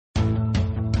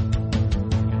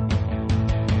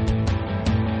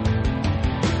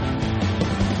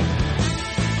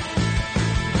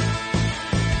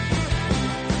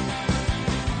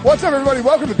What's up, everybody?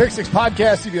 Welcome to Pick Six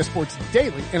Podcast, CBS Sports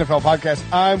Daily NFL Podcast.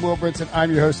 I'm Will Brinson. I'm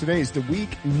your host today. It's the Week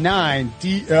 9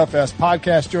 DFS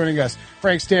Podcast. Joining us,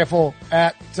 Frank Stanfield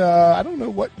at, I don't know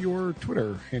what your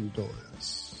Twitter handle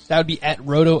is. That would be at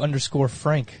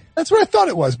roto_Frank. That's what I thought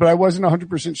it was, but I wasn't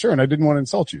 100% sure, and I didn't want to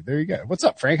insult you. There you go. What's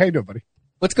up, Frank? How you doing, buddy?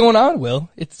 What's going on, Will?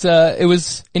 It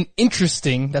was an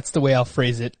interesting, that's the way I'll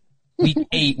phrase it, Week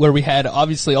 8, where we had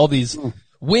obviously all these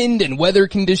wind and weather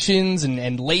conditions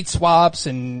and late swaps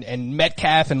and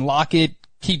Metcalf and Lockett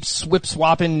keep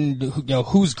swapping,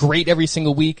 who's great every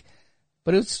single week.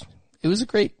 But it was a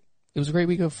great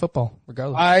week of football,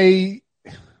 regardless. I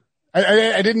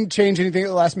didn't change anything at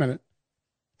the last minute.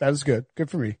 That was good. Good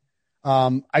for me.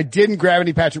 I didn't grab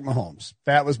any Patrick Mahomes.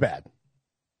 That was bad.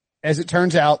 As it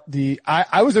turns out,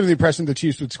 I was under the impression the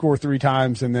Chiefs would score 3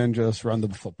 times and then just run the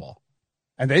football.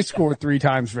 And they scored 3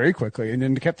 times very quickly and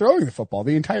then kept throwing the football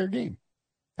the entire game.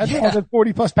 That's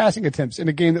 40 plus passing attempts in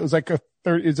a game that was like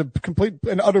complete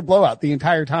and utter blowout the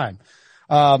entire time.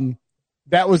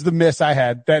 That was the miss I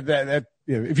had. If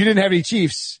you didn't have any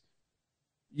Chiefs,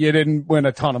 you didn't win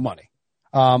a ton of money.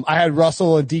 I had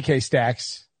Russell and DK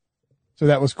stacks, so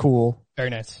that was cool. Very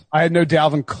nice. I had no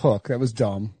Dalvin Cook. That was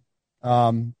dumb.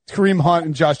 Kareem Hunt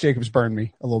and Josh Jacobs burned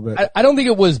me a little bit. I don't think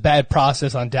it was bad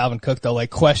process on Dalvin Cook though, like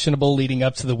questionable leading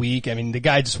up to the week. I mean, the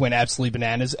guy just went absolutely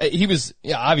bananas. He was,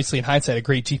 obviously in hindsight a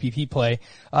great GPP play.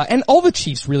 And all the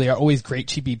Chiefs really are always great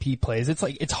GPP plays.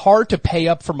 It's hard to pay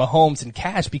up for Mahomes in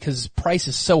cash because his price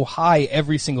is so high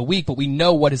every single week, but we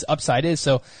know what his upside is.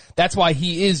 So that's why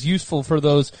he is useful for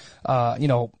those,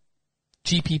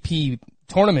 GPP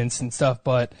tournaments and stuff,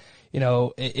 but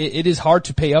it is hard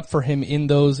to pay up for him in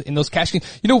those cash games.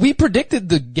 We predicted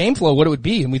the game flow, what it would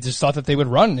be, and we just thought that they would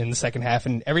run in the second half,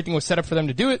 and everything was set up for them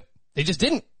to do it. They just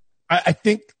didn't. I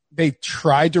think they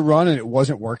tried to run and it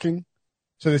wasn't working.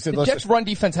 So they said, the Jets' run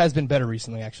defense has been better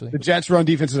recently, actually. The Jets' run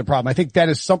defense is a problem. I think that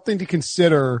is something to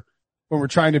consider when we're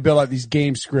trying to build out these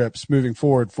game scripts moving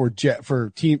forward for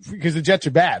team, because the Jets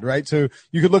are bad, right? So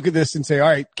you could look at this and say, all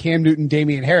right, Cam Newton,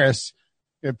 Damian Harris,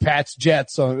 Pats,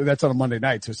 Jets, so that's on a Monday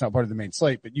night, so it's not part of the main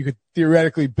slate, but you could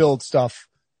theoretically build stuff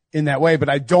in that way. But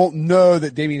I don't know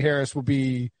that Damian Harris will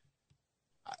be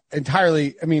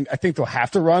entirely, I think they'll have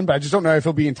to run, but I just don't know if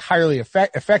he'll be entirely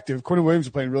effective. Quentin Williams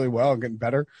is playing really well and getting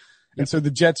better. And so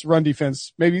the Jets run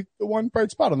defense, maybe the one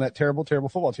bright spot on that terrible, terrible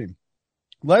football team.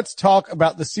 Let's talk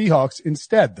about the Seahawks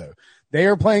instead, though. They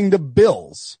are playing the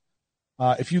Bills.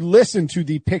 If you listen to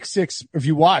the Pick Six, if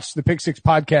you watch the Pick Six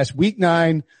podcast, Week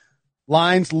 9,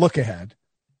 Lines look ahead,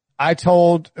 I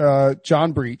told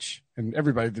John Breach and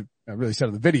everybody that I really said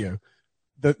in the video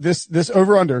that this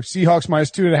over under Seahawks minus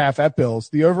 2.5 at Bills,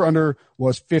 the over under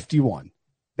was 51.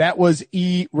 That was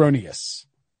erroneous,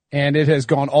 and it has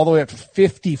gone all the way up to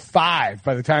 55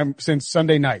 by the time since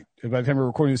Sunday night. By the time we're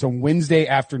recording this on Wednesday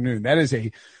afternoon, that is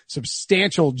a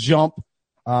substantial jump.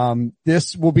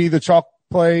 This will be the chalk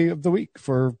play of the week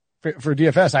for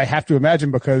DFS. I have to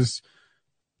imagine because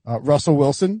Russell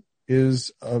Wilson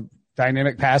is a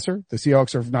dynamic passer. The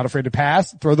Seahawks are not afraid to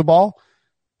pass, throw the ball,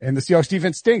 and the Seahawks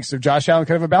defense stinks. So Josh Allen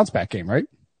kind of a bounce back game, right?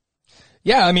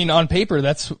 Yeah, on paper,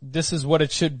 this is what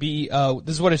it should be.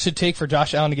 This is what it should take for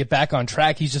Josh Allen to get back on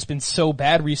track. He's just been so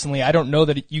bad recently. I don't know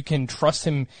that you can trust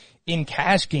him in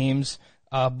cash games.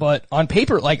 But on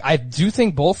paper, I do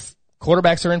think both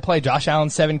quarterbacks are in play. Josh Allen,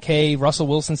 7K, Russell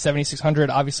Wilson, 7,600.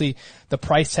 Obviously, the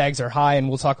price tags are high, and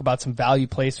we'll talk about some value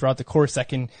plays throughout the course that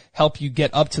can help you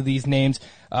get up to these names.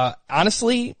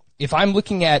 Honestly, if I'm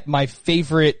looking at my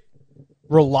favorite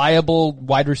reliable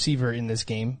wide receiver in this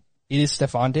game, it is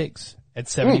Stephon Diggs at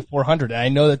 7,400. And I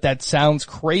know that sounds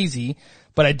crazy,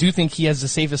 but I do think he has the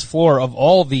safest floor of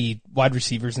all the wide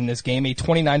receivers in this game, a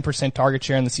 29% target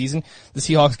share in the season. The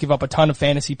Seahawks give up a ton of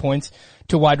fantasy points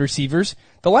to wide receivers.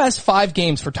 The last 5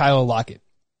 games for Tyler Lockett: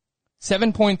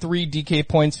 7.3 DK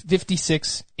points,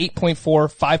 56,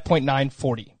 8.4, 5.9,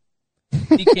 40.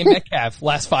 DK Metcalf,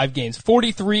 last 5 games: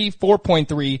 43,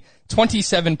 4.3,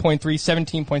 27.3,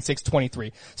 17.6,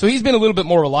 23. So he's been a little bit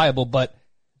more reliable, but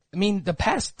the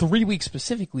past 3 weeks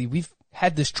specifically, we've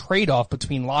had this trade-off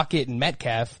between Lockett and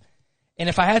Metcalf. And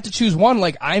if I had to choose one,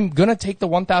 I'm gonna take the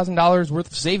 $1,000 worth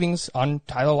of savings on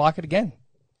Tyler Lockett again.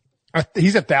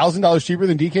 He's $1,000 cheaper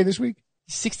than DK this week?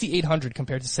 6,800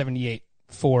 compared to 78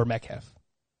 for Metcalf.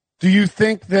 Do you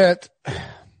think that,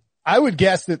 I would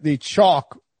guess that the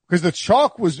chalk, because the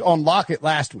chalk was on Lockett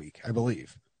last week, I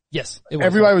believe. Yes, it was.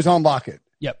 Everybody was on Lockett.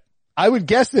 Yep. I would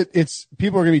guess that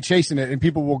people are going to be chasing it and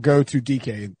people will go to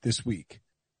DK this week.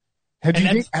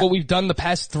 That's what we've done the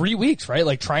past 3 weeks,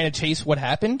 right? Trying to chase what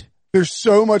happened. There's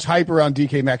so much hype around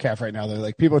DK Metcalf right now.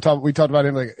 They're we talked about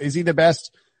him. Is he the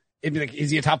best it'd be like, is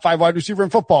he a top 5 wide receiver in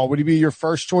football? Would he be your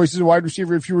first choice as a wide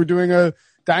receiver if you were doing a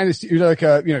dynasty,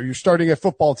 you're starting a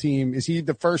football team? Is he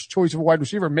the first choice of a wide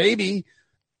receiver? Maybe.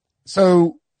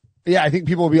 So yeah, I think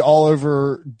people will be all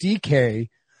over DK.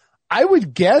 I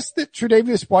would guess that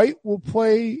Tre'Davious White will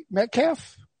play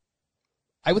Metcalf.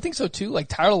 I would think so too. Like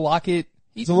Tyler Lockett,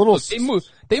 he's a little.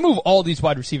 They move all these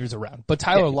wide receivers around, but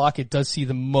Tyler Lockett does see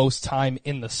the most time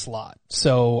in the slot.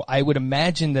 So I would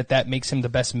imagine that makes him the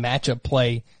best matchup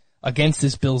play against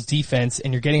this Bills defense,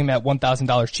 and you're getting him at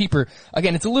 $1,000 cheaper.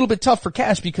 Again, it's a little bit tough for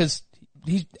cash because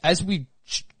as we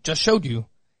just showed you,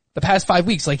 the past 5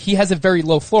 weeks, like he has a very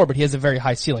low floor, but he has a very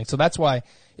high ceiling. So that's why,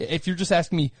 if you're just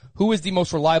asking me who is the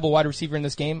most reliable wide receiver in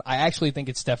this game, I actually think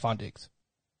it's Stephon Diggs.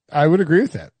 I would agree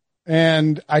with that.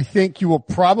 And I think you will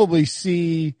probably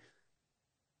see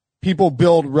people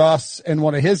build Russ and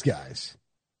one of his guys.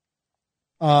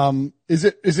 Is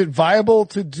it viable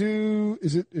to do,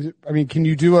 I mean, can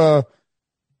you do a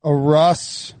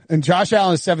Russ, and Josh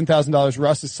Allen is $7,000.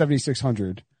 Russ is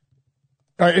 $7,600.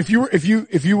 All right. If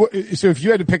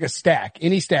you had to pick a stack,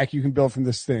 any stack you can build from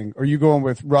this thing, are you going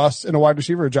with Russ and a wide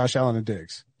receiver or Josh Allen and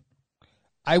Diggs?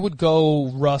 I would go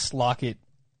Russ, Lockett,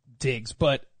 Diggs,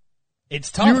 but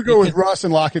it's tough. You would go with Russ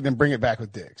and Lockett and then bring it back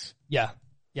with Diggs. Yeah.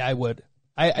 Yeah, I would.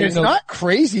 It's not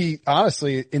crazy,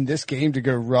 honestly, in this game to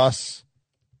go Russ,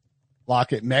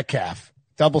 Lockett, Metcalf,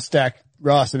 double stack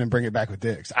Russ, and then bring it back with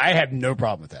Diggs. I have no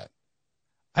problem with that.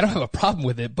 I don't have a problem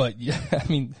with it, but yeah, I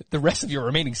mean, the rest of your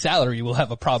remaining salary will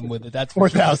have a problem with it. That's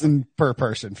 4,000 per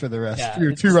person for the rest. Yeah,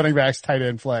 your 2 running backs, tight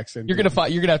end, flex, and you're gonna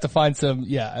have to find some,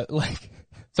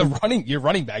 your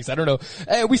running backs. I don't know.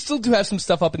 We still do have some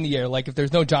stuff up in the air. Like if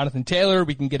there's no Jonathan Taylor,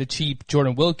 we can get a cheap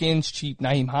Jordan Wilkins, cheap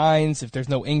Nyheim Hines. If there's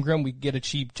no Ingram, we can get a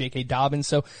cheap J.K. Dobbins.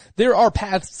 So there are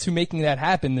paths to making that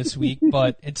happen this week,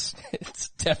 but it's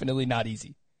definitely not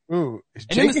easy. Ooh,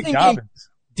 J.K. Dobbins.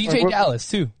 DJ Dallas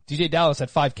too. DJ Dallas at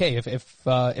 5K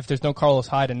if there's no Carlos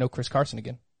Hyde and no Chris Carson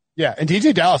again. Yeah, and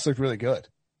DJ Dallas looked really good.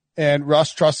 And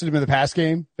Russ trusted him in the pass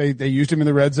game. They used him in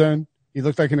the red zone. He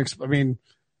looked like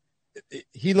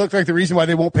he looked like the reason why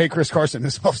they won't pay Chris Carson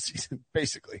this offseason,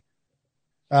 basically.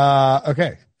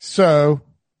 Okay. So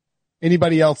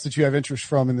anybody else that you have interest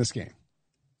from in this game?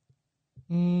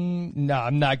 No,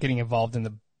 I'm not getting involved in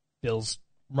the Bills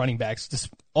running backs. Just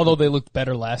although they looked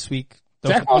better last week.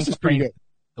 Zach Moss is pretty good.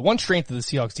 The one strength of the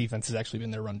Seahawks defense has actually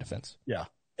been their run defense. Yeah.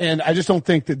 And I just don't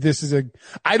think that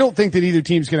I don't think that either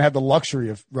team's going to have the luxury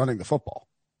of running the football.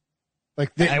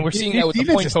 And we're seeing that with the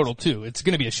point total too. It's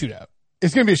going to be a shootout.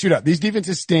 It's going to be a shootout. These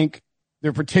defenses stink.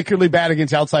 They're particularly bad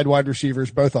against outside wide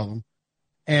receivers, both of them.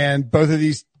 And both of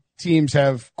these teams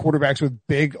have quarterbacks with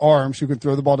big arms who can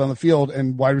throw the ball down the field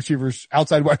and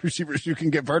outside wide receivers who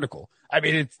can get vertical. I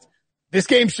mean, this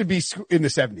game should be in the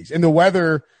 70s. And the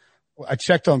weather, I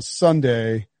checked on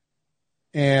Sunday,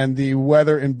 and the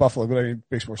weather in Buffalo, but I mean,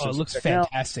 makes more sense. It looks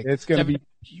fantastic. It's going to be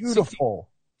beautiful.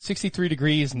 63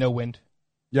 degrees, no wind.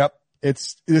 Yep.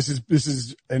 This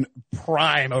is a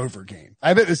prime over game.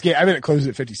 I bet it closes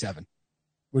at 57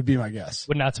 would be my guess.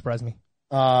 Would not surprise me.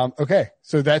 Okay.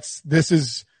 So this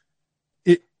is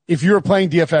it. If you're playing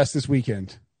DFS this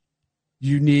weekend,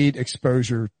 you need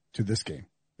exposure to this game.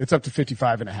 It's up to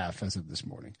 55.5 as of this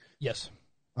morning. Yes.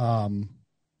 I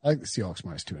like the Seahawks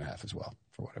minus 2.5 as well,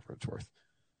 for whatever it's worth.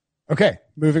 Okay,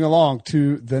 moving along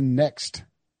to the next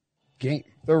game.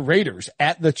 The Raiders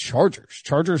at the Chargers.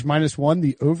 Chargers -1,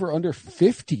 the over under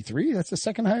 53. That's the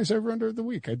second highest over under of the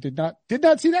week. I did not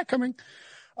see that coming.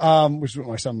 Which is what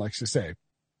my son likes to say.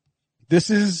 This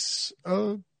is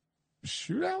a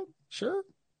shootout, sure.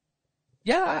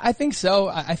 Yeah, I think so.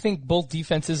 I think both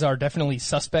defenses are definitely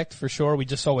suspect for sure. We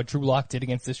just saw what Drew Lock did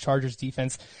against this Chargers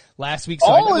defense last week. So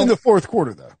all in the fourth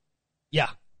quarter, though. Yeah.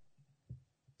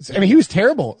 I mean, he was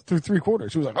terrible through 3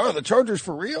 quarters. He was like, "Oh, the Chargers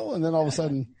for real," and then all of a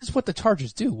sudden, this is what the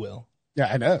Chargers do, Will. Yeah,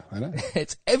 I know.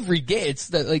 It's every game. It's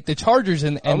the Chargers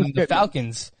and the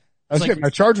Falcons. I was getting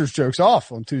my Chargers jokes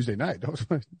off on Tuesday night.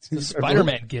 It's the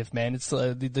Spider-Man gift, man. It's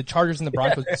the Chargers and the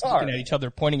Broncos just looking at each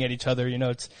other, pointing at each other. You know,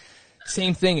 it's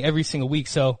same thing every single week.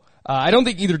 So I don't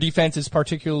think either defense is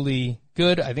particularly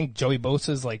good. I think Joey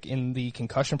Bosa's in the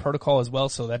concussion protocol as well,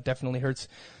 so that definitely hurts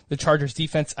the Chargers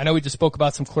defense. I know we just spoke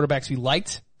about some quarterbacks we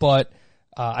liked, but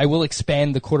I will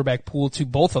expand the quarterback pool to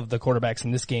both of the quarterbacks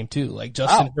in this game too. Like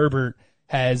Justin Herbert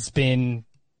has been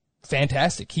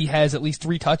fantastic. He has at least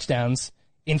 3 touchdowns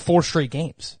in 4 straight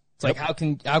games. It's like, how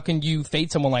can you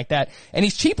fade someone like that? And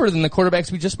he's cheaper than the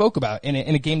quarterbacks we just spoke about in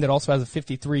a game that also has a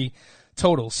 53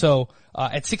 total. So,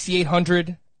 at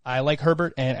 6,800, I like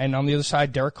Herbert, and on the other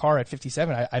side, Derek Carr at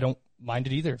 57. I don't mind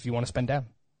it either if you want to spend down.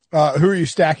 Who are you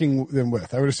stacking them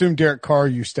with? I would assume Derek Carr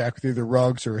you stack with either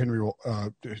Ruggs or Henry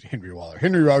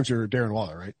Ruggs or Darren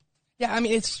Waller, right? Yeah, I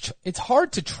mean, it's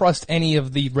hard to trust any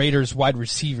of the Raiders wide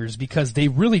receivers because they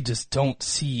really just don't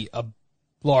see a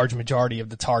large majority of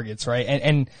the targets, right?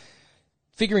 And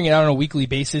figuring it out on a weekly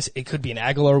basis, it could be an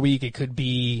Aguilar week, it could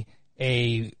be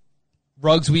a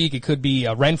Ruggs week, it could be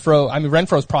a Renfro. I mean,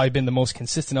 Renfro's probably been the most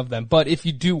consistent of them, but if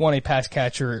you do want a pass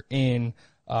catcher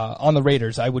on the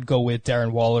Raiders, I would go with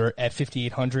Darren Waller at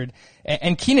 5,800.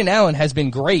 And Keenan Allen has been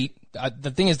great.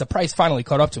 The thing is, the price finally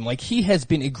caught up to him. Like, he has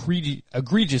been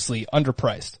egregiously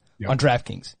underpriced on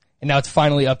DraftKings. And now it's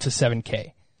finally up to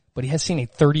 7K. But he has seen a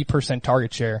 30%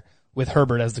 target share with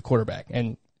Herbert as the quarterback.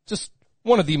 And just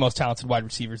one of the most talented wide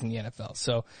receivers in the NFL.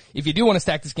 So if you do want to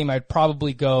stack this game, I'd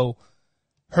probably go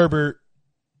Herbert,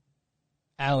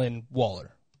 Allen,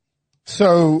 Waller.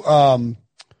 So,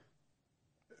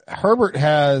 Herbert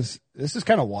has, this is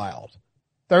kind of wild.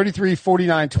 33,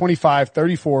 49, 25,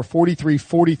 34, 43,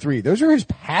 43. Those are his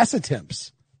pass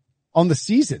attempts on the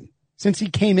season since he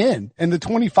came in. And the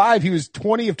 25, he was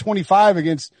 20 of 25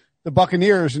 against the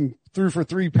Buccaneers and threw for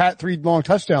three long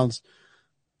touchdowns.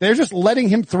 They're just letting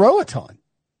him throw a ton.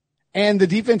 And the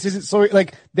defense isn't so,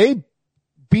 like, they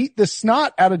beat the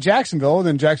snot out of Jacksonville, and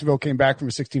then Jacksonville came back from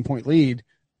a 16-point lead.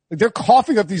 Like, they're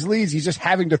coughing up these leads. He's just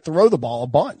having to throw the ball a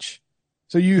bunch.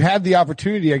 So you have the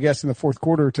opportunity, I guess, in the fourth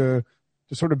quarter to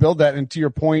sort of build that. And to your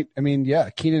point, I mean, yeah,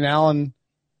 Keenan Allen,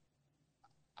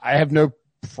 I have no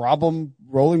problem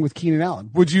rolling with Keenan Allen.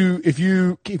 Would you, if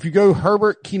you go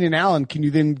Herbert, Keenan Allen, can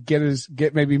you then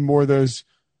get maybe more of those,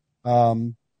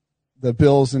 the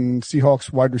Bills and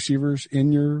Seahawks wide receivers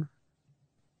in your?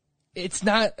 It's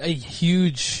not a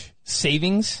huge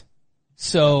savings.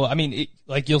 So, I mean,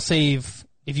 you'll save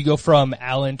if you go from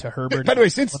Allen to Herbert. By the way,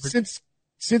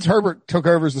 since Herbert took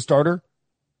over as the starter,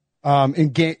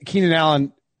 Keenan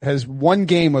Allen has one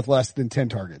game with less than 10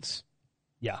 targets.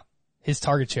 Yeah. His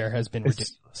target share has been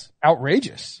ridiculous.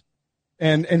 Outrageous.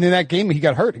 And in that game, he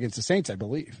got hurt against the Saints, I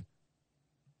believe.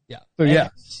 Yeah. So, yeah.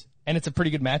 And it's a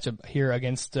pretty good matchup here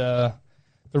against,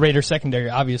 the Raiders secondary,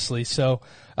 obviously. So,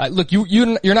 look, you're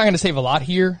not going to save a lot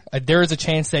here. There is a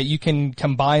chance that you can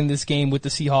combine this game with the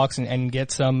Seahawks and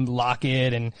get some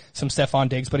Lockett and some Stephon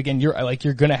Diggs. But again, you're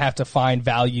going to have to find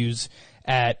values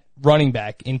at running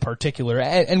back in particular.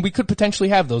 And we could potentially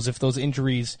have those if those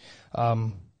injuries,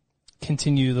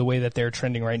 continue the way that they're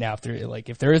trending right now.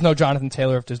 If there is no Jonathan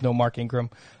Taylor, if there's no Mark Ingram,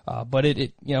 but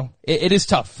it is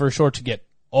tough for sure to get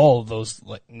all of those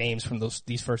names from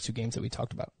these first two games that we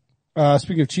talked about.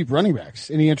 Speaking of cheap running backs,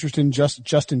 any interest in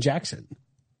Justin Jackson?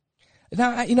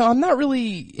 Now, I'm not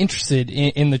really interested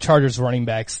in the Chargers running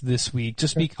backs this week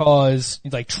just because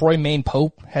Troy Maine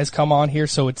Pope has come on here.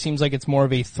 So it seems like it's more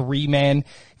of a 3-man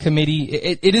committee.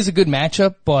 It is a good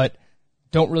matchup, but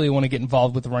don't really want to get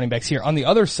involved with the running backs here. On the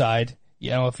other side,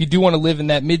 if you do want to live in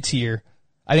that mid tier,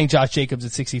 I think Josh Jacobs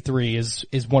at 63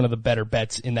 is one of the better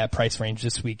bets in that price range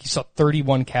this week. You saw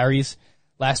 31 carries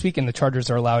last week, and the Chargers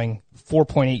are allowing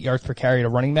 4.8 yards per carry to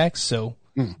running backs. So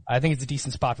I think it's a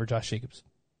decent spot for Josh Jacobs.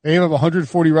 They have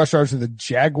 140 rush yards to the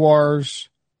Jaguars,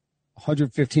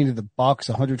 115 to the Bucks,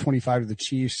 125 to the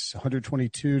Chiefs,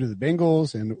 122 to the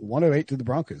Bengals, and 108 to the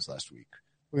Broncos last week.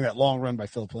 Look at that long run by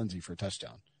Philip Lindsay for a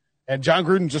touchdown. And John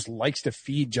Gruden just likes to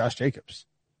feed Josh Jacobs.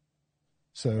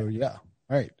 So, yeah.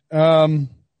 All right. I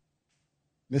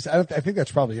think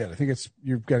that's probably it. I think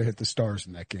you've got to hit the stars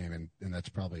in that game, and that's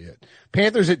probably it.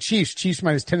 Panthers at Chiefs. Chiefs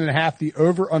minus 10.5. The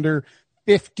over under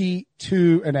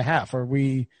 52.5. Are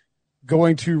we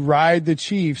going to ride the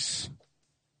Chiefs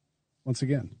once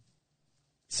again?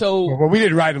 So, well, we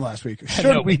didn't ride them last week.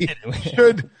 Should we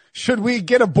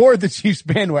get aboard the Chiefs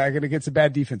bandwagon against a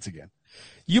bad defense again?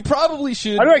 You probably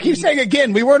should. Why do I keep saying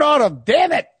again? We weren't on them.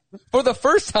 Damn it. For the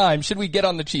first time, should we get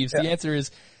on the Chiefs? Yeah. The answer is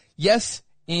yes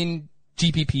in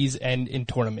GPPs and in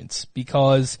tournaments,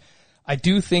 because I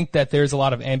do think that there's a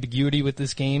lot of ambiguity with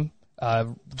this game.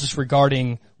 Just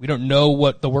regarding, we don't know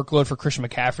what the workload for Christian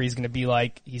McCaffrey is going to be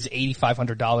like. He's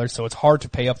 $8,500, so it's hard to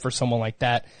pay up for someone like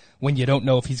that when you don't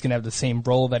know if he's going to have the same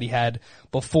role that he had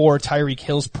before. Tyreek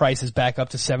Hill's price is back up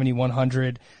to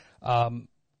 $7,100.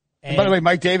 And by the way,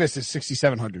 Mike Davis is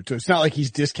 $6,700, so it's not like he's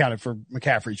discounted for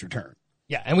McCaffrey's return.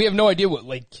 Yeah, and we have no idea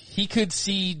he could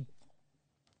see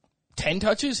 10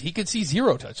 touches, he could see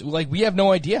 0 touches. We have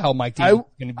no idea how Mike Davis is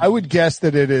going to be. I would guess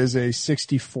that it is a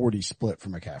 60-40 split for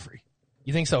McCaffrey.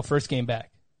 You think so? First game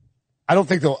back. I don't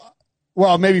think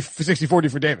maybe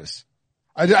 60-40 for Davis.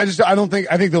 I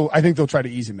think they'll try to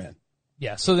ease him in.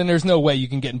 Yeah, so then there's no way you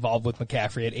can get involved with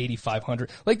McCaffrey at 8,500.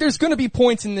 There's going to be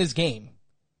points in this game.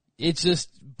 It's just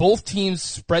both teams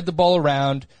spread the ball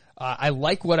around. I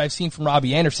like what I've seen from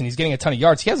Robbie Anderson. He's getting a ton of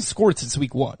yards. He hasn't scored since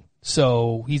week 1.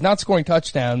 So he's not scoring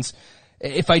touchdowns.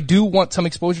 If I do want some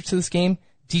exposure to this game,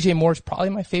 DJ Moore is probably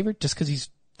my favorite just because he's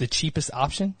the cheapest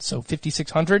option. So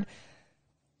 5,600.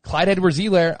 Clyde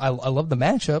Edwards-Helaire, I love the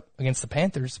matchup against the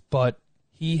Panthers, but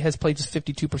he has played just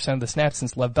 52% of the snaps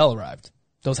since Lev Bell arrived.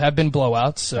 Those have been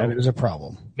blowouts, so that is a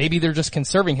problem. Maybe they're just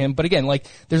conserving him. But again, like,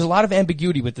 there's a lot of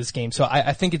ambiguity with this game, so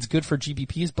I think it's good for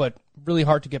GPPs, but really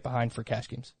hard to get behind for cash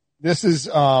games. This is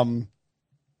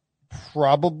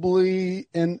probably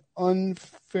an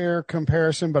unfair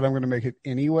comparison, but I'm going to make it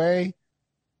anyway.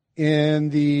 In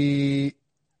the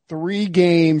 3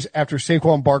 games after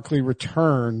Saquon Barkley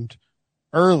returned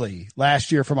early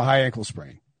last year from a high ankle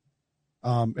sprain,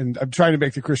 and I'm trying to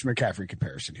make the Christian McCaffrey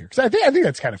comparison here because I think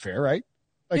that's kind of fair, right?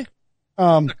 Like,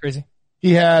 not crazy.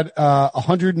 He had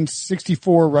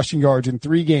 164 rushing yards in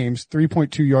 3 games,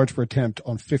 3.2 yards per attempt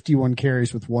on 51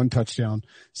 carries with 1 touchdown,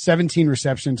 17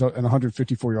 receptions and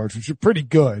 154 yards, which is pretty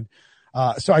good.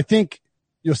 So I think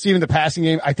you'll see him in the passing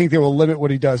game. I think they will limit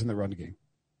what he does in the run game.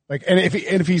 Like, and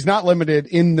if he's not limited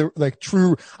in the, like,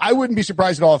 true, I wouldn't be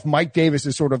surprised at all if Mike Davis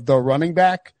is sort of the running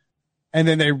back and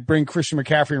then they bring Christian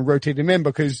McCaffrey and rotate him in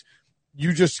because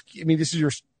this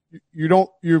is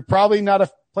you're probably not a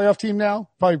playoff team now.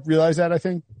 Probably realize that, I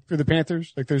think, for the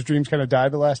Panthers. Like, those dreams kind of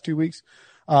died the last 2 weeks.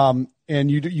 And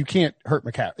you can't hurt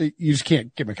McCaffrey. You just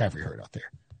can't get McCaffrey hurt out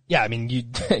there. Yeah, I mean, you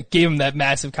gave him that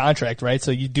massive contract, right?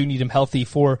 So you do need him healthy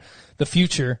for the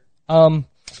future. I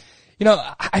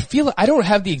feel I don't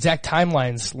have the exact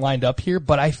timelines lined up here,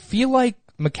 but I feel like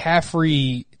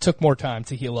McCaffrey took more time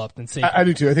to heal up than Saquon. I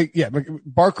do too. I think,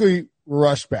 Barkley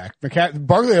rushed back.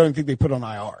 Barkley, I don't think they put on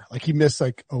IR. Like, he missed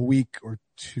like a week or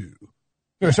 2.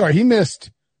 No, sorry, he missed.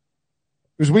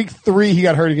 It was week 3. He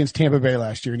got hurt against Tampa Bay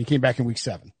last year, and he came back in week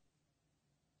 7.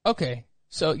 Okay,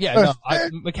 so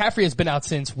McCaffrey has been out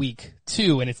since week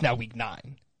 2, and it's now week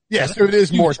 9. Yeah, so it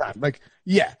is more time. Like,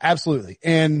 yeah, absolutely.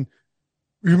 And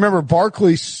remember,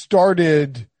 Barkley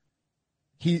started.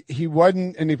 He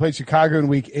wasn't, and he played Chicago in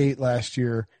week 8 last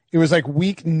year. It was like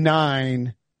week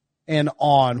 9 and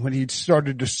on when he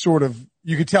started to sort of.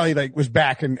 You could tell he was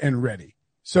back and ready.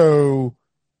 So.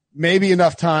 Maybe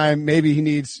enough time. Maybe he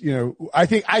needs, I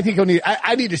think he'll need,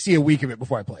 I need to see a week of it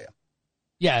before I play him.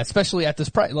 Yeah, especially at this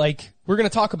price. Like, we're going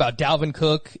to talk about Dalvin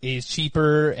Cook is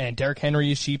cheaper and Derrick Henry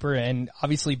is cheaper, and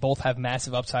obviously both have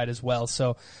massive upside as well.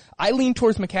 So I lean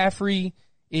towards McCaffrey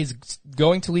is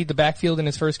going to lead the backfield in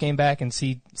his first game back and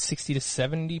see 60 to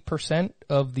 70%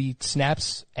 of the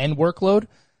snaps and workload.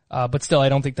 But still, I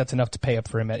don't think that's enough to pay up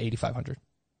for him at 8,500.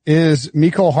 Is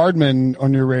Mecole Hardman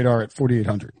on your radar at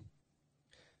 4,800?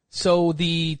 So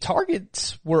the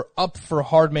targets were up for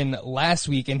Hardman last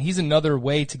week, and he's another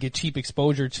way to get cheap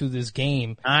exposure to this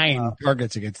game. 9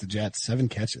 targets against the Jets, 7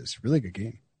 catches. Really good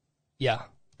game. Yeah.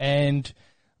 And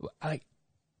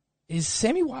is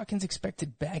Sammy Watkins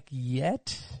expected back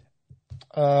yet?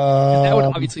 And that would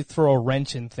obviously throw a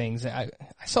wrench in things. I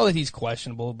saw that he's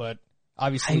questionable, but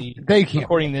obviously they can't.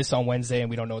 Recording this on Wednesday, and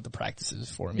we don't know what the practice is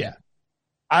for him. Yeah.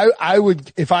 I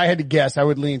would, if I had to guess, I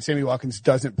would lean Sammy Watkins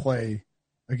doesn't play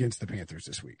against the Panthers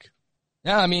this week.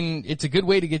 Yeah, I mean, it's a good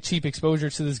way to get cheap exposure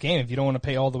to this game if you don't want to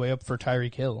pay all the way up for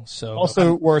Tyreek Hill. So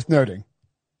also worth noting,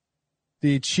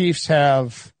 the Chiefs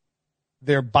have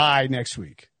their bye next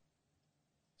week.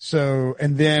 So,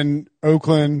 and then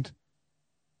Oakland,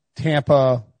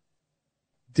 Tampa,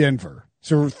 Denver.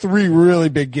 So 3 really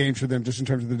big games for them just in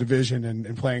terms of the division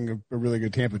and playing a really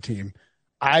good Tampa team.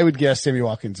 I would guess Sammy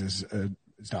Watkins is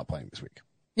not playing this week.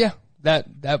 Yeah, that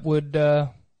would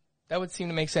seem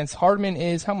to make sense. Hardman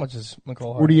is, how much is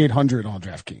Mecole Hardman? 4,800 on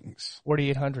DraftKings.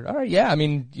 4,800. All right. Yeah. I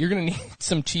mean, you're going to need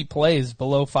some cheap plays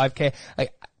below 5K.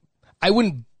 I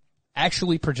wouldn't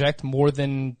actually project more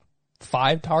than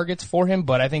 5 targets for him,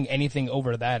 but I think anything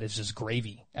over that is just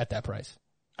gravy at that price.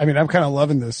 I mean, I'm kind of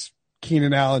loving this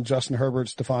Keenan Allen, Justin Herbert,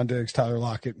 Stephon Diggs, Tyler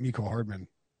Lockett, Mecole Hardman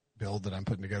build that I'm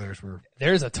putting together.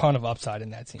 There's a ton of upside in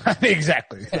that team.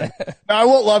 Exactly. I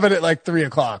won't love it at like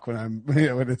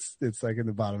 3:00 when it's like in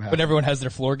the bottom half. When everyone has their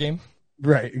floor game.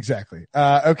 Right. Exactly.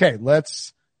 Okay.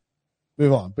 Let's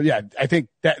move on. But yeah, I think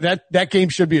that game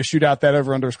should be a shootout. That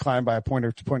over under is climbed by a point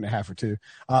or 2.5 or 2.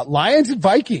 Lions and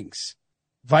Vikings.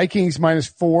 Vikings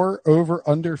 -4 over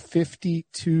under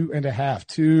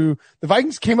 52.5. The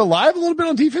Vikings came alive a little bit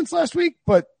on defense last week,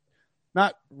 but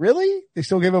not really. They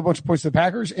still gave up a bunch of points to the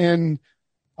Packers, and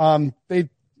they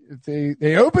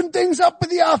opened things up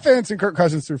with the offense, and Kirk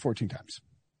Cousins threw 14 times.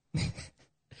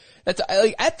 That's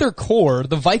like, at their core,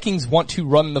 the Vikings want to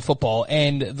run the football,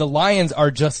 and the Lions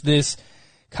are just this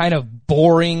kind of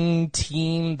boring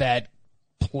team that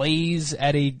plays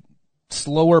at a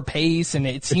slower pace, and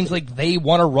it seems like they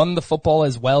want to run the football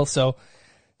as well. So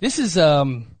this is,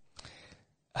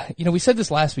 we said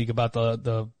this last week about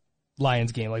the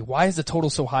Lions game. Like, why is the total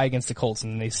so high against the Colts?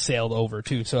 And they sailed over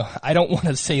too. So I don't want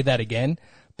to say that again,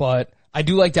 but I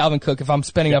do like Dalvin Cook. If I'm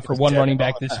spending up for one running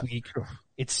back this week,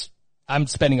 I'm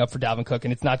spending up for Dalvin Cook,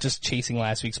 and it's not just chasing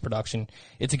last week's production.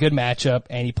 It's a good matchup,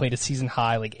 and he played a season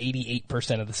high, like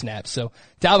 88% of the snaps. So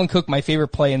Dalvin Cook, my favorite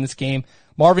play in this game.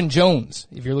 Marvin Jones,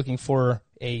 if you're looking for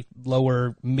a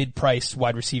lower mid-priced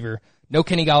wide receiver. No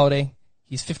Kenny Golladay.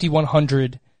 He's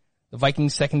 5,100. The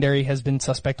Vikings secondary has been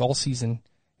suspect all season,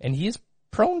 and he is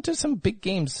prone to some big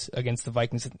games against the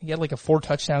Vikings. He had like a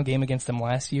 4-touchdown game against them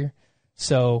last year.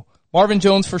 So Marvin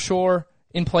Jones for sure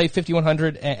in play,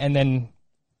 5,100, and then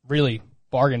really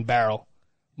bargain barrel,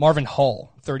 Marvin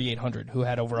Hall, 3,800, who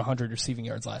had over 100 receiving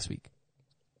yards last week.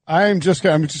 I'm just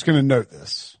going to note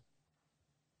this.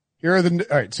 Here are all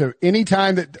right. So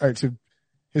so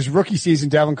his rookie season,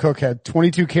 Dalvin Cook had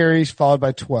 22 carries followed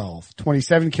by 12,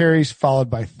 27 carries followed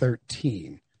by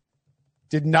 13.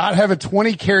 Did not have a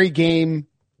 20 carry game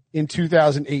in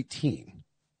 2018.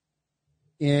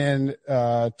 In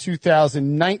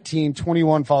 2019,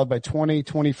 21 followed by 20,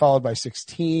 20 followed by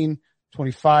 16,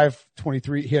 25,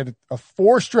 23. He had a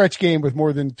 4-stretch game with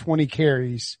more than 20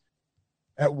 carries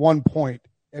at one point.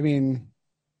 I mean,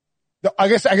 I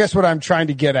guess what I'm trying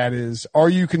to get at is, are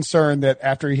you concerned that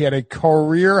after he had a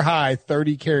career high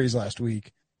 30 carries last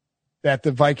week, that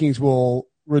the Vikings will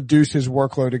reduce his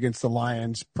workload against the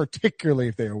Lions, particularly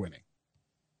if they are winning?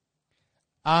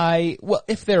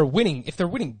 If they're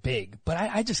winning big, but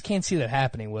I just can't see that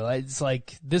happening, Will. It's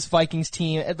like this Vikings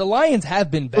team, the Lions have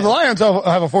been better. Well, the Lions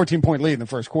have a 14-point lead in the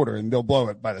first quarter, and they'll blow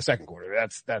it by the second quarter.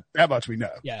 That much we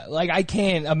know. Yeah, like I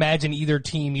can't imagine either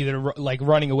team like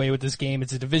running away with this game.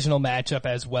 It's a divisional matchup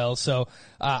as well. So,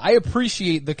 I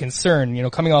appreciate the concern,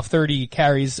 coming off 30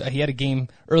 carries. He had a game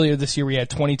earlier this year where he had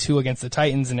 22 against the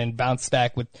Titans and then bounced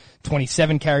back with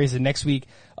 27 carries the next week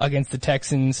against the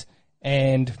Texans,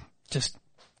 and just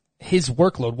his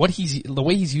workload, the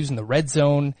way he's using the red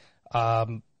zone,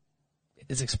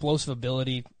 his explosive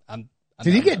ability.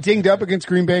 Did he get dinged up against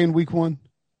Green Bay in week 1?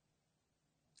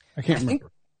 I can't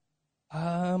remember.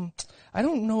 I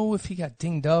don't know if he got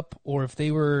dinged up or if they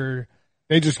were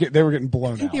getting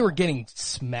blown out. I think they were getting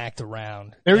smacked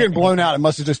around. They were getting blown out. It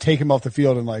must have just taken him off the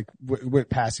field and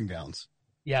went passing downs.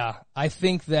 Yeah, I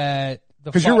think that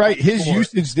because you're right. His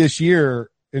usage this year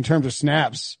in terms of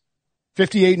snaps,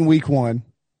 58 in week 1.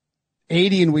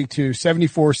 80 in week 2,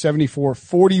 74,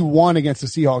 41 against the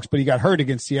Seahawks, but he got hurt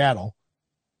against Seattle.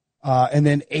 And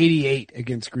then 88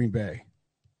 against Green Bay.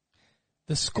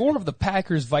 The score of the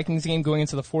Packers-Vikings game going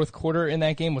into the fourth quarter in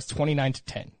that game was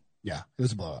 29-10. Yeah, it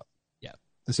was a blowout. Yeah.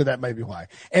 So that might be why.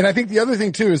 And I think the other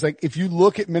thing too is, like, if you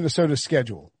look at Minnesota's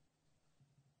schedule,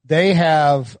 they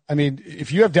have,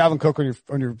 if you have Dalvin Cook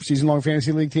on your season-long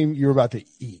fantasy league team, you're about to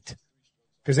eat.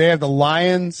 Because they have the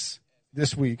Lions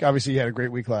this week. Obviously, he had a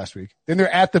great week last week. Then they're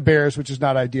at the Bears, which is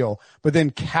not ideal. But then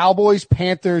Cowboys,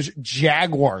 Panthers,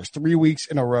 Jaguars, 3 weeks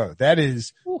in a row. That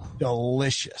is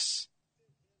delicious.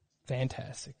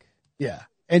 Fantastic. Yeah.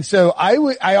 And so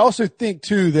I also think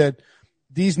too that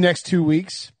these next 2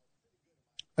 weeks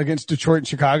against Detroit and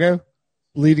Chicago,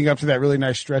 leading up to that really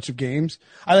nice stretch of games,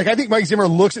 I think Mike Zimmer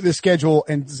looks at this schedule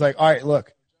and is like, all right,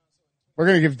 look, we're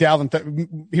going to give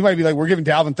Dalvin, he might be like, we're giving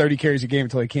Dalvin 30 carries a game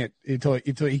until he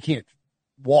can't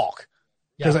walk.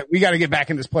 Because we got to get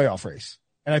back in this playoff race.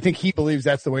 And I think he believes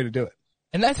that's the way to do it.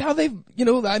 And that's how they've,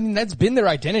 that's been their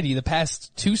identity the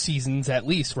past 2 seasons at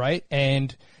least, right?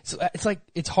 And so it's like,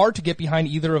 it's hard to get behind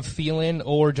either of Thielen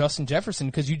or Justin Jefferson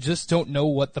because you just don't know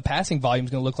what the passing volume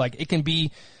is going to look like. It can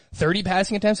be 30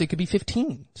 passing attempts. It could be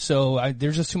 15. So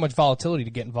there's just too much volatility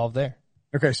to get involved there.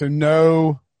 Okay. So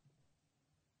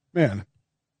man,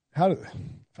 how do the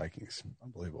Vikings?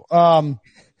 Unbelievable.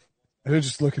 They're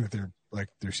just looking at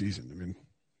their season.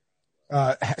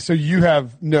 So you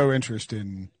have no interest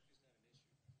in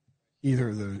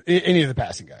any of the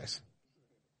passing guys.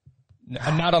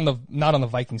 Not on the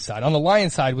Vikings side. On the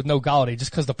Lions side with no Golladay,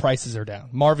 just because the prices are down.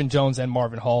 Marvin Jones and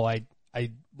Marvin Hall, I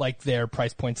like their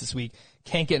price points this week.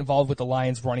 Can't get involved with the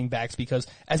Lions running backs because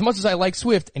as much as I like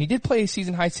Swift, and he did play a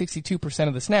season high 62%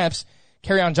 of the snaps,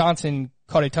 Kerryon Johnson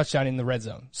caught a touchdown in the red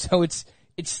zone. So it's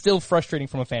still frustrating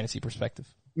from a fantasy perspective.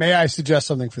 May I suggest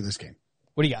something for this game?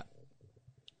 What do you got?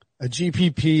 A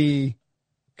GPP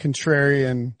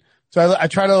contrarian. So I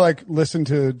try to listen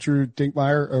to Drew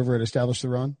Dinkmeyer over at Establish the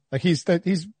Run. He's a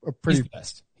pretty, he's the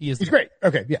best. He's great.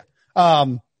 Okay. Yeah.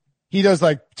 He does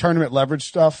tournament leverage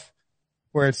stuff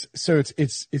where it's,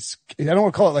 I don't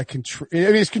want to call it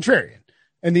it's contrarian,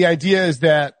 And the idea is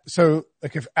that, so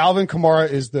like if Alvin Kamara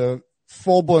is the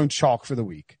full blown chalk for the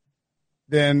week,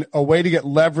 then a way to get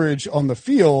leverage on the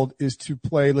field is to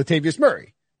play Latavius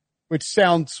Murray, which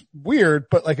sounds weird,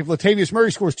 but like if Latavius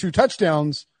Murray scores 2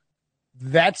 touchdowns,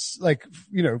 that's like,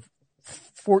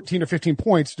 14 or 15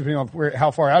 points, depending on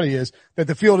how far out he is, that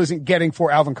the field isn't getting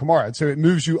for Alvin Kamara. So it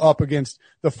moves you up against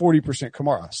the 40%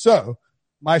 Kamara. So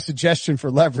my suggestion for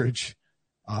leverage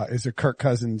is a Kirk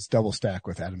Cousins double stack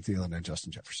with Adam Thielen and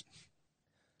Justin Jefferson.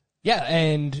 Yeah,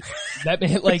 and that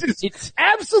like it's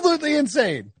absolutely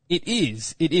insane. It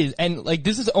is. And like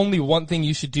this is only one thing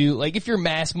you should do. Like if you're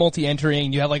mass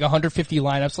multi-entering, you have like 150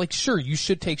 lineups, like sure, you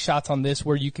should take shots on this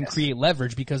where you can create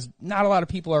leverage because not a lot of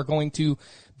people are going to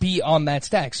be on that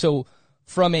stack. So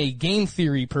from a game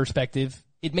theory perspective,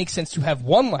 it makes sense to have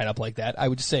one lineup like that. I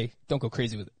would just say don't go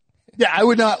crazy with it. Yeah, I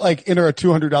would not like enter a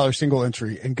 $200 single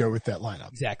entry and go with that lineup.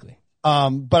 Exactly.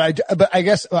 But I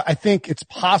guess I think it's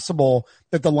possible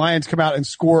that the Lions come out and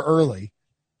score early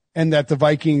and that the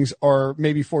Vikings are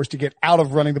maybe forced to get out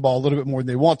of running the ball a little bit more than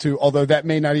they want to, although that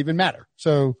may not even matter.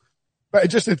 So, but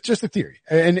just a theory.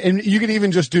 And you could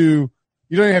even just you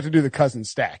don't even have to do the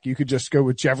Cousins stack. You could just go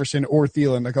with Jefferson or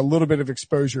Thielen, like a little bit of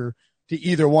exposure to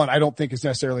either one. I don't think is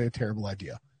necessarily a terrible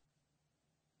idea.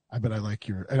 But I like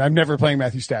and I'm never playing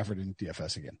Matthew Stafford in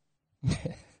DFS again.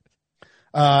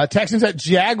 Texans at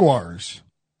Jaguars.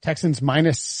 Texans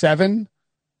 -7.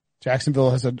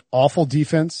 Jacksonville has an awful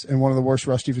defense and one of the worst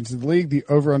rush defenses in the league. The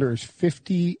over-under is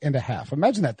 50.5.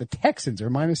 Imagine that. The Texans are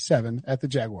 -7 at the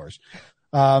Jaguars.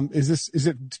 Is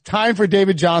it time for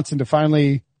David Johnson to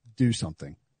finally do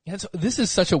something? Yeah, this is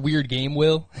such a weird game,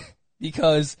 Will,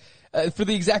 because for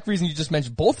the exact reason you just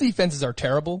mentioned, both defenses are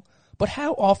terrible, but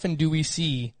how often do we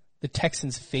see the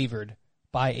Texans favored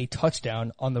by a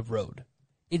touchdown on the road?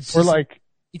 It's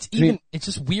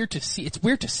just weird to see. It's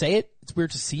weird to say it. It's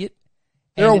weird to see it.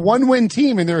 They're a 1-win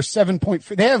team and they're a 7-point.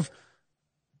 They're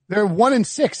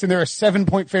 1-6 and they're a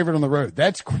 7-point favorite on the road.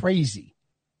 That's crazy.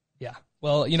 Yeah.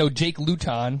 Well, Jake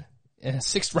Luton, a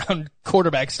 6th round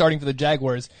quarterback starting for the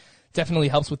Jaguars, definitely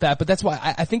helps with that. But that's why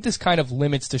I think this kind of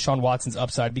limits Deshaun Watson's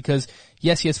upside because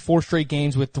yes, he has 4 straight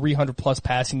games with 300 plus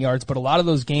passing yards, but a lot of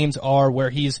those games are where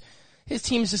his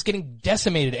team is just getting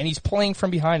decimated and he's playing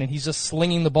from behind and he's just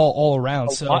slinging the ball all around.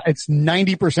 So it's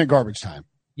 90% garbage time.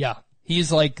 Yeah.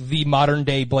 He's like the modern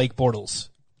day Blake Bortles,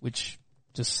 which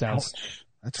just sounds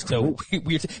That's so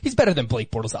weird. He's better than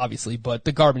Blake Bortles, obviously, but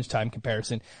the garbage time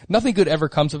comparison. Nothing good ever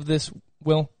comes of this,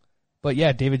 Will. But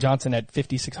yeah, David Johnson at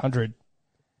 5,600.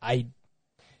 I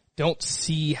don't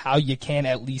see how you can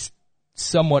at least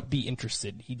somewhat be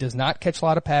interested. He does not catch a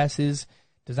lot of passes,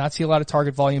 does not see a lot of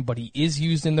target volume, but he is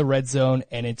used in the red zone,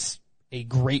 and it's a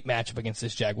great matchup against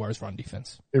this Jaguars run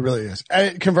defense. It really is.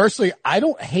 Conversely, I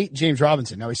don't hate James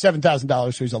Robinson. Now he's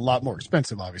 $7,000, so he's a lot more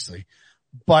expensive, obviously.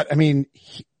 But I mean,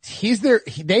 he's there.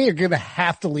 They are going to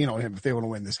have to lean on him if they want to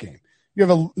win this game. You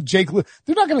have a Jake. They're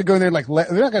not going to go in there and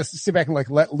they're not going to sit back and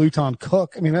let Luton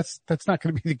cook. I mean, that's not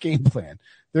going to be the game plan.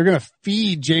 They're going to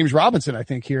feed James Robinson, I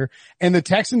think, here. And the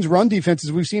Texans' run defense,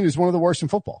 as we've seen, is one of the worst in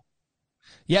football.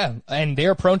 Yeah, and they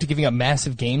are prone to giving up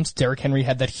massive games. Derrick Henry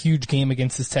had that huge game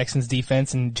against this Texans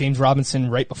defense, and James Robinson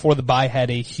right before the bye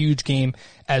had a huge game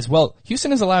as well.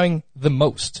 Houston is allowing the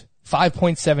most,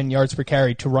 5.7 yards per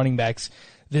carry to running backs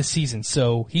this season.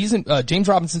 So James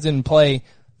Robinson's in play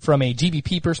from a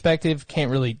GBP perspective.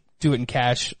 Can't really do it in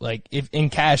cash. Like if in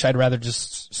cash, I'd rather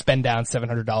just spend down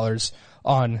 $700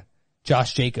 on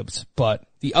Josh Jacobs, but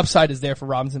the upside is there for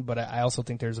Robinson, but I also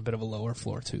think there's a bit of a lower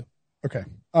floor too. Okay.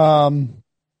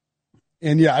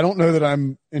 And yeah, I don't know that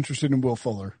I'm interested in Will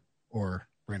Fuller or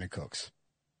Brandon Cooks.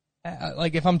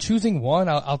 Like if I'm choosing one,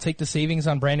 I'll take the savings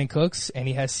on Brandon Cooks, and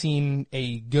he has seen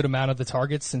a good amount of the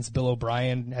targets since Bill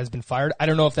O'Brien has been fired. I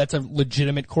don't know if that's a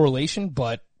legitimate correlation,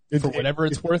 but for whatever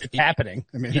it's worth, it's happening.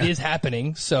 I mean, it is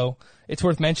happening, so it's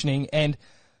worth mentioning. And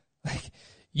like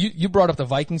you brought up the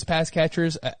Vikings pass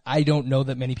catchers. I don't know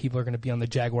that many people are going to be on the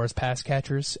Jaguars pass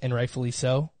catchers, and rightfully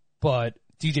so. But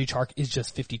DJ Chark is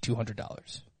just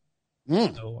 $5,200.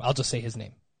 So I'll just say his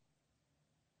name.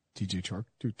 DJ Chark.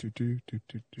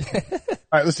 All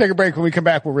right, let's take a break. When we come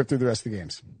back, we'll rip through the rest of the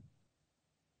games.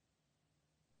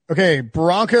 Okay,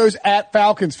 Broncos at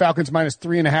Falcons. Falcons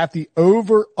 -3.5. The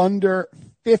over under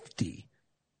 50.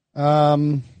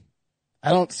 I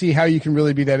don't see how you can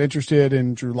really be that interested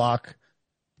in Drew Lock,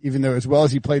 even though as well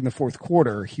as he played in the fourth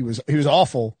quarter, he was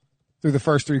awful through the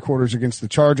first 3 quarters against the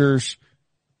Chargers.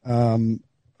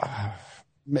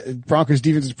 Broncos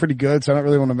defense is pretty good, so I don't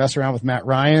really want to mess around with Matt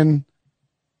Ryan.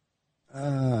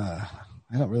 I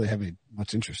don't really have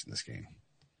much interest in this game.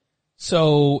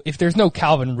 So if there's no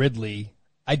Calvin Ridley,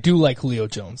 I do like Julio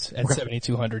Jones at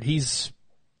 7,200. He's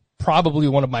probably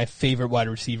one of my favorite wide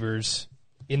receivers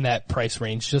in that price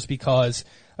range just because,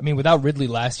 I mean, without Ridley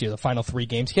last year, the final 3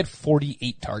 games, he had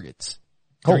 48 targets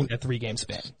during that 3-game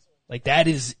span. Like, that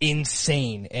is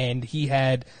insane. And he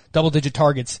had double-digit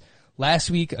targets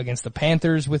last week against the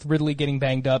Panthers with Ridley getting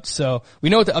banged up. So we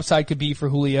know what the upside could be for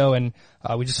Julio, and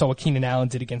we just saw what Keenan Allen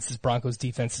did against his Broncos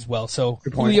defense as well. So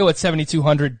Julio at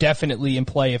 7,200 definitely in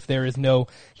play if there is no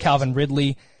Calvin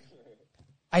Ridley.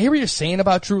 I hear what you're saying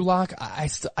about Drew Lock. I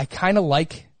kind of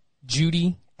like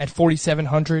Judy at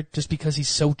 4,700 just because he's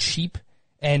so cheap.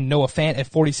 And Noah Fant at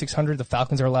 4,600. The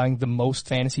Falcons are allowing the most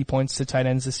fantasy points to tight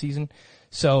ends this season.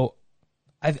 So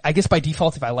I guess by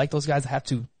default, if I like those guys, I have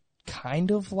to kind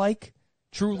of like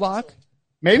Drew Lock.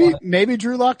 Maybe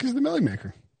Drew Lock is the Millie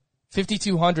Maker.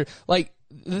 5,200. Like,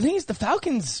 the thing is, the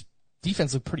Falcons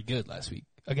defense looked pretty good last week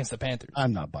against the Panthers.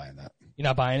 I'm not buying that. You're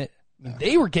not buying it? No.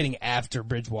 They were getting after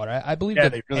Bridgewater. I believe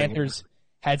the Panthers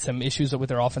had some issues with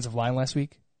their offensive line last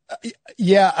week.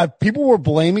 People were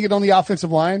blaming it on the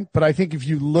offensive line, but I think if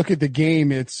you look at the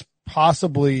game, it's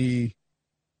possibly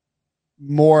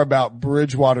more about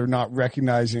Bridgewater not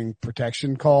recognizing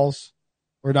protection calls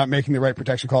or not making the right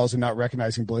protection calls and not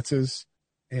recognizing blitzes,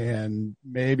 and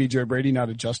maybe Joe Brady not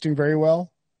adjusting very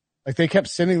well. Like, they kept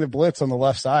sending the blitz on the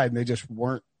left side and they just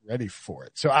weren't ready for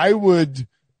it. So I would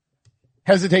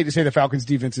hesitate to say the Falcons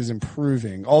defense is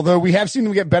improving, although we have seen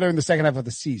them get better in the second half of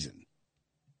the season.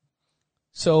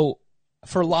 So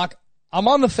for Locke, I'm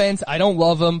on the fence. I don't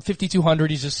love him.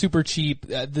 5,200. He's just super cheap.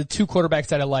 The 2 quarterbacks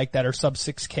that I like that are sub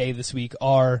 6K this week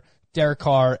are Derek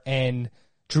Carr and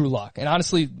Drew Lock. And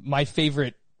honestly, my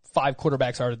favorite 5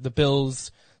 quarterbacks are the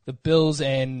Bills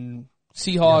and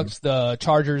Seahawks, the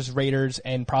Chargers, Raiders,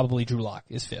 and probably Drew Lock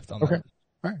is 5th on that. Okay.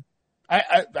 All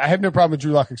right. I have no problem with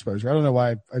Drew Lock exposure. I don't know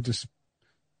why.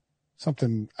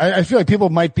 I feel like people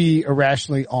might be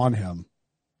irrationally on him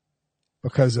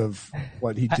because of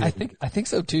what he did. I think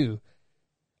so too.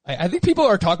 I think people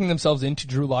are talking themselves into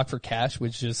Drew Lock for cash,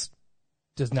 which just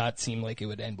does not seem like it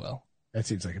would end well. That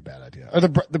seems like a bad idea.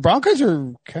 The Broncos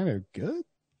are kind of good.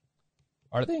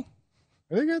 Are they?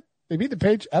 Are they good? They beat the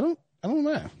Patriots. I don't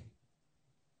know.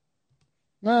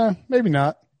 Nah, maybe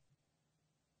not.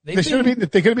 They could have beaten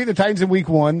the Titans in week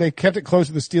 1. They kept it close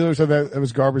to the Steelers, so that it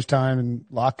was garbage time, and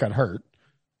Locke got hurt.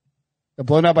 Got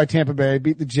blown out by Tampa Bay,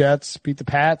 beat the Jets, beat the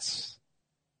Pats.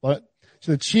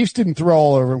 So the Chiefs didn't throw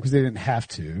all over them because they didn't have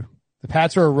to. The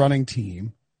Pats are a running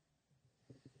team.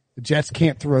 The Jets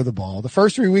can't throw the ball. The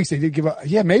first 3 weeks they did give up.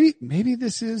 Yeah, maybe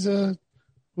this is a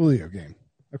Julio game.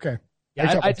 Okay.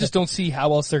 Yeah, I just don't see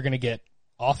how else they're going to get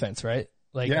offense, right?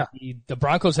 Like, the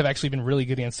Broncos have actually been really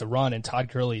good against the run, and Todd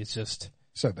Gurley is just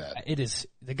so bad. It is.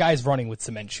 The guy's running with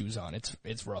cement shoes on.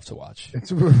 It's rough to watch.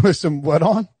 It's with some what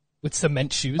on? With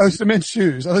cement shoes. Oh, cement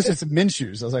shoes. Oh, this is some men's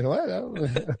shoes. I was like, what?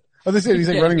 Oh, this is he's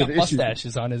like running with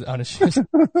mustaches on his shoes.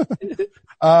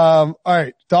 All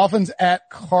right. Dolphins at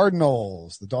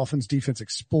Cardinals. The Dolphins defense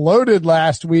exploded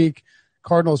last week.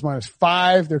 Cardinals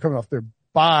 -5. They're coming off their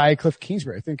bye. Cliff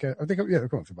Kingsbury, I think, they're coming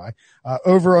off their bye.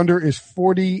 Over under is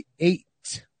 48.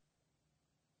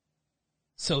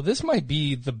 So this might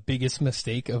be the biggest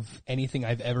mistake of anything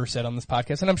I've ever said on this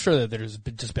podcast, and I'm sure that there's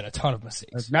just been a ton of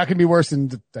mistakes. It's not going to be worse than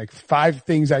like 5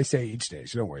 things I say each day,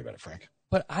 so don't worry about it, Frank.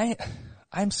 But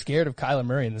I'm scared of Kyler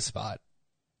Murray in this spot.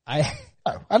 I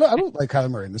don't like Kyler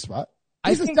Murray in this spot.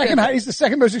 He's the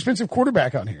second most expensive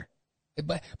quarterback on here.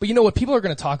 But you know what? People are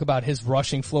going to talk about his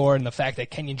rushing floor and the fact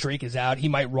that Kenyon Drake is out. He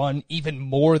might run even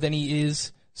more than he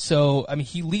is. So, I mean,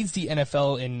 he leads the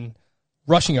NFL in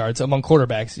rushing yards among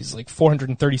quarterbacks. He's like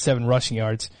 437 rushing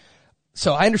yards.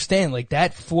 So I understand, like,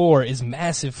 that floor is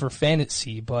massive for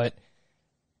fantasy, but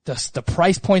the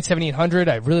price point, 7,800,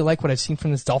 I really like what I've seen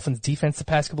from this Dolphins defense the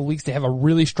past couple of weeks. They have a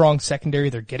really strong secondary.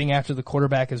 They're getting after the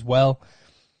quarterback as well.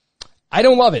 I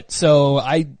don't love it, so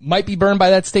I might be burned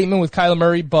by that statement with Kyler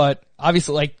Murray, but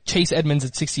obviously, like, Chase Edmonds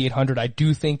at 6,800, I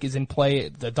do think is in play.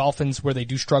 The Dolphins, where they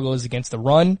do struggle, is against the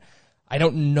run. I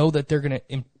don't know that they're going to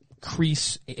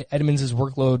increase Edmonds'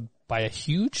 workload by a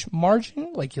huge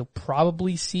margin. Like, he'll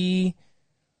probably see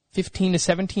 15 to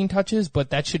 17 touches, but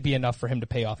that should be enough for him to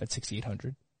pay off at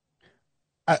 6,800.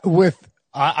 I'm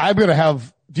going to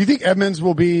have, do you think Edmonds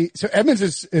will be, so Edmonds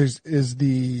is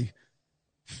the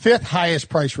 5th highest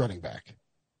price running back.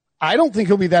 I don't think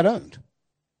he'll be that owned.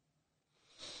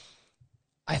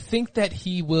 I think that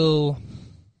he'll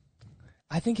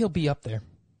be up there.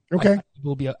 Okay.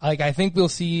 I think we'll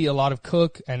see a lot of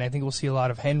Cook, and I think we'll see a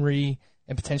lot of Henry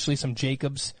and potentially some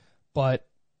Jacobs, but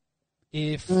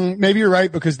maybe you're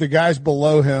right, because the guys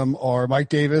below him are Mike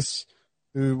Davis,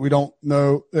 who we don't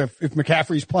know if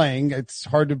McCaffrey's playing. It's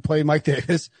hard to play Mike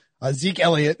Davis. Zeke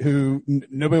Elliott, who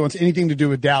nobody wants anything to do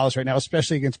with Dallas right now,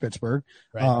 especially against Pittsburgh.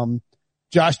 Right.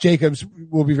 Josh Jacobs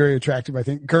will be very attractive, I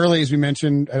think. Gurley, as we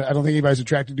mentioned, I don't think anybody's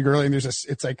attracted to Gurley, and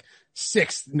it's like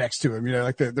sixth next to him,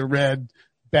 like the red,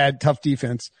 bad, tough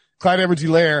defense. Clyde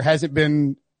Edwards-Helaire hasn't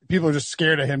been, people are just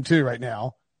scared of him too right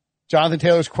now. Jonathan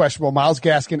Taylor's questionable, Myles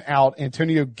Gaskin out,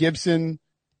 Antonio Gibson,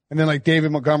 and then like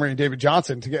David Montgomery and David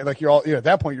Johnson to get, like, you're all, at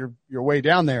that point you're way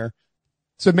down there.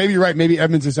 So maybe you're right. Maybe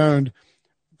Edmonds is owned.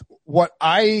 What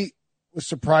I was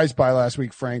surprised by last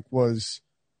week, Frank, was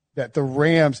that the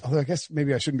Rams, although I guess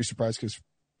maybe I shouldn't be surprised because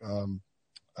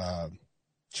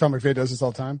Sean McVay does this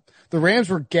all the time. The Rams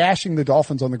were gashing the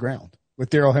Dolphins on the ground with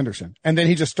Darrell Henderson, and then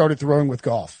he just started throwing with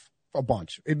Goff a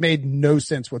bunch. It made no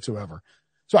sense whatsoever.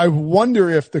 So I wonder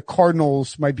if the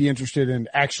Cardinals might be interested in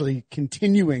actually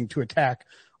continuing to attack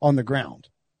on the ground.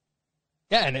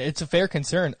 Yeah, and it's a fair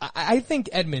concern. I think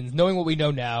Edmonds, knowing what we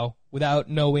know now, without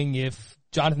knowing if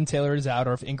Jonathan Taylor is out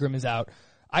or if Ingram is out,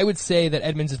 I would say that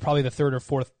Edmonds is probably the third or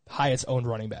fourth highest owned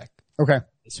running back. Okay.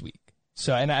 This week.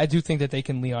 So, and I do think that they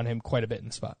can lean on him quite a bit in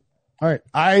the spot. All right.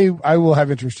 I will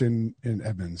have interest in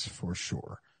Edmonds for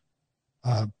sure.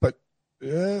 But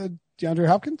DeAndre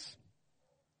Hopkins?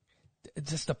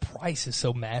 Just the price is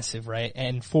so massive, right?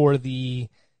 And for the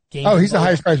game. Oh, he's the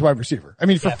highest priced wide receiver. I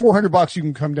mean, for $400, you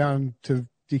can come down to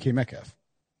DK Metcalf.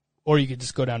 Or you could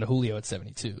just go down to Julio at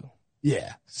 72.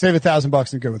 Yeah. Save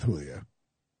 $1,000 and go with Julio.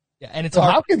 Yeah, and it's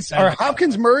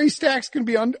Hopkins Murray stacks going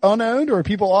to be unowned, or are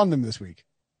people on them this week?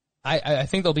 I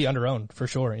think they'll be under-owned for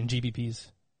sure in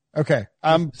GBPs. Okay.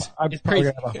 I'm probably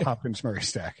going to have a Hopkins Murray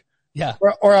stack. Yeah.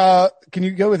 Or can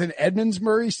you go with an Edmonds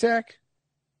Murray stack?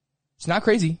 It's not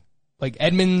crazy. Like,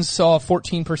 Edmonds saw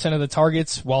 14% of the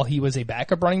targets while he was a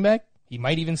backup running back. He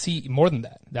might even see more than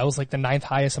that. That was like the 9th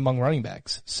highest among running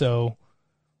backs. So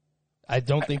I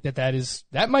don't think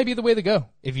that might be the way to go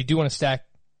if you do want to stack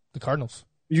the Cardinals.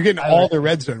 You're getting all their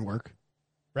red zone work.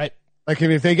 Right. Like, I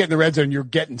mean, if they get in the red zone, you're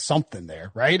getting something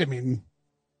there, right? I mean,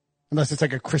 unless it's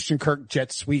like a Christian Kirk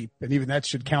jet sweep, and even that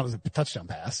should count as a touchdown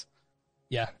pass.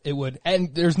 Yeah, it would.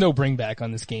 And there's no bring back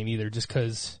on this game either, just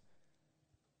because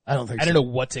I don't know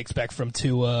what to expect from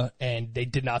Tua, and they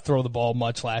did not throw the ball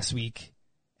much last week.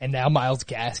 And now Myles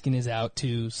Gaskin is out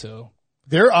too, so.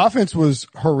 Their offense was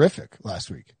horrific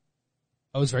last week.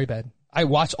 It was very bad. I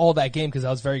watched all that game because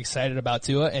I was very excited about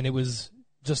Tua, and it was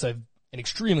just an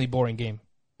extremely boring game.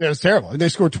 Yeah, it was terrible. And they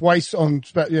scored twice on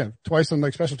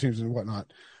like special teams and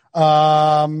whatnot.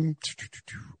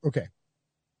 Okay.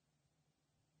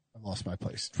 I lost my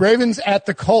place. Ravens at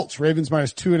the Colts. Ravens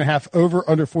minus 2.5 over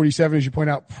under 47. As you point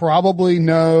out, probably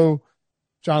no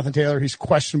Jonathan Taylor. He's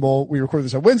questionable. We recorded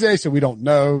this on Wednesday, so we don't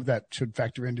know. That should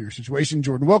factor into your situation.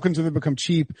 Jordan Wilkins will become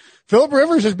cheap. Phillip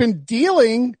Rivers has been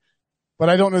dealing, but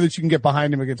I don't know that you can get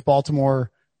behind him against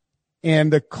Baltimore.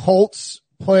 And the Colts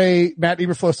Matt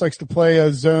Eberflus likes to play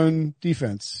a zone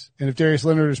defense. And if Darius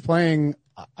Leonard is playing,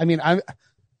 I mean,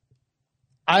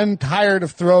 I'm tired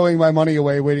of throwing my money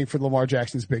away waiting for Lamar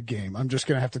Jackson's big game. I'm just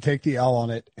going to have to take the L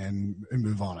on it and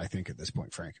move on, I think, at this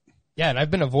point, Frank. Yeah, and I've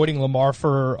been avoiding Lamar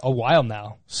for a while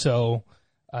now. So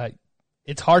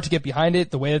it's hard to get behind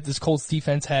it, the way that this Colts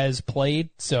defense has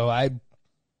played. So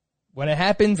when it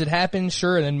happens,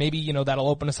 sure, and then maybe, that'll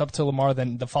open us up to Lamar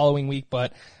then the following week,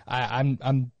 but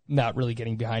I'm not really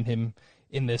getting behind him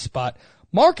in this spot.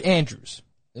 Mark Andrews.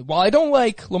 While I don't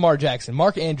like Lamar Jackson,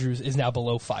 Mark Andrews is now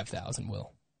below 5,000,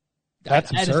 Will.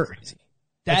 That is crazy.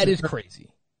 That is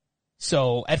crazy.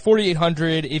 So at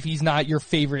 4,800, if he's not your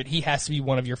favorite, he has to be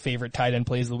one of your favorite tight end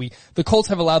plays of the week. The Colts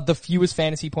have allowed the fewest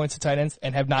fantasy points to tight ends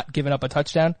and have not given up a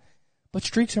touchdown, but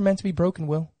streaks are meant to be broken,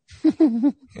 Will.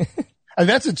 And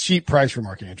that's a cheap price for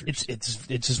Mark Andrews. It's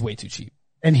just way too cheap.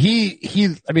 And he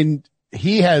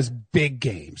has big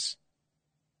games.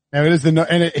 Now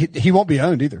he won't be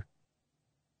owned either.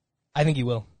 I think he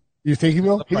will. You think he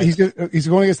will? He's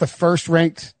going against the first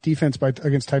ranked defense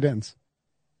against tight ends.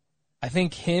 I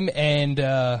think him and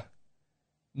Noah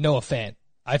Fant,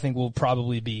 I think, will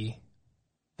probably be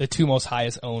the two most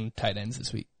highest owned tight ends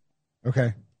this week.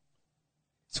 Okay.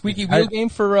 Squeaky wheel game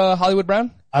for Hollywood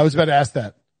Brown? I was about to ask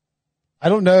that. I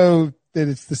don't know that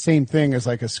it's the same thing as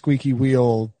like a squeaky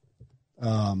wheel,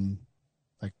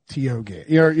 like T.O. game.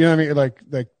 You know what I mean? Like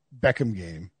Beckham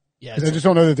game. Yeah. I just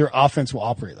don't know that their offense will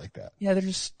operate like that. Yeah,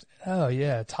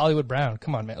 it's Hollywood Brown.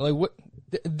 Come on, man. Like what?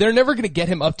 They're never going to get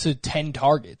him up to 10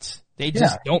 targets. They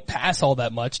just don't pass all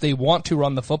that much. They want to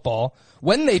run the football.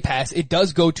 When they pass, it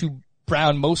does go to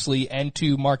Brown mostly and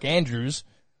to Mark Andrews.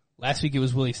 Last week it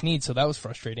was Willie Snead, so that was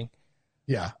frustrating.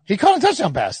 Yeah. He caught a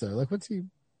touchdown pass though. Like what's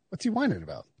he whining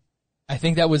about? I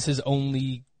think that was his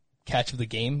only catch of the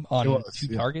game on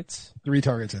two targets. 3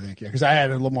 targets, I think. Yeah. Cause I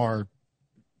had a Lamar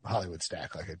Hollywood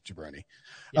stack like a jabroni.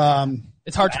 Yeah.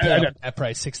 It's hard to pull up at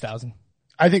price, 6,000.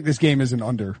 I think this game is an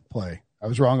under play. I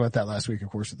was wrong about that last week, of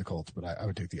course, at the Colts, but I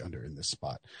would take the under in this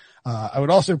spot. I would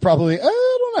also probably, I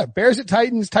don't know, Bears at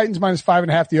Titans minus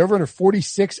 5.5, the over under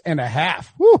 46.5.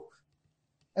 Woo!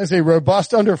 That's a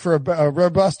robust under for a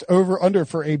robust over under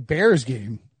for a Bears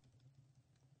game.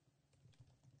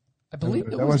 I believe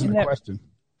that wasn't a question.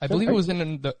 I believe it was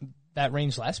in that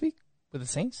range last week with the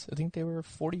Saints. I think they were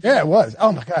 40. Yeah, it was.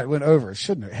 Oh my God, it went over. It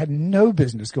shouldn't have. It had no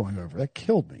business going over. That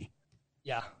killed me.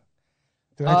 Yeah.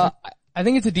 I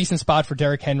think it's a decent spot for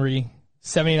Derrick Henry,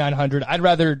 7,900. I'd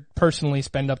rather personally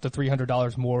spend up to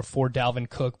 $300 more for Dalvin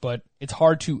Cook, but it's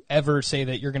hard to ever say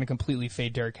that you're going to completely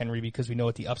fade Derrick Henry because we know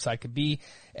what the upside could be.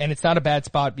 And it's not a bad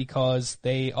spot because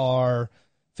they are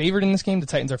favored in this game. The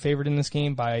Titans are favored in this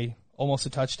game by almost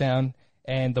a touchdown.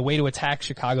 And the way to attack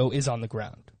Chicago is on the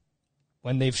ground.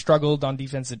 When they've struggled on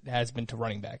defense, it has been to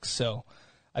running backs. So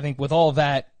I think with all of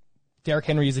that, Derrick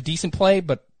Henry is a decent play,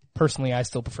 but personally, I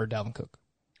still prefer Dalvin Cook.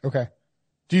 Okay.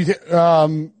 Do you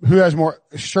who has more?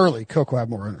 Surely Cook will have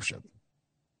more ownership.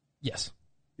 Yes.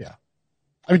 Yeah.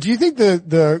 I mean, do you think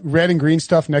the red and green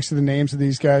stuff next to the names of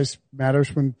these guys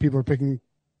matters when people are picking?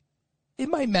 It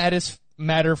might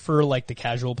matter for like the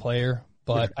casual player,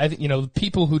 but I think,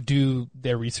 people who do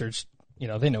their research,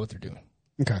 they know what they're doing.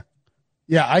 Okay.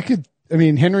 Yeah,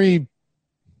 Henry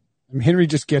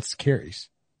just gets carries.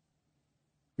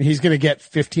 I mean, he's going to get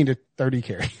 15 to 30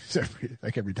 carries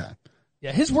every time.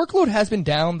 Yeah, his workload has been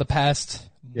down the past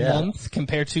month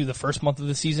compared to the first month of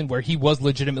the season where he was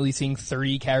legitimately seeing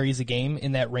 30 carries a game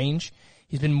in that range.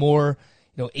 He's been more,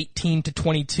 18 to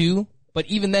 22, but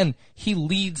even then he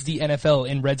leads the NFL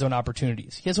in red zone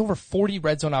opportunities. He has over 40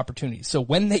 red zone opportunities. So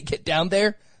when they get down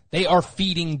there, they are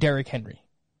feeding Derrick Henry.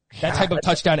 That type of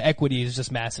touchdown equity is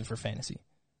just massive for fantasy.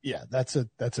 Yeah, that's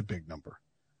a big number.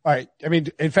 All right. I mean,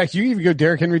 in fact, you even go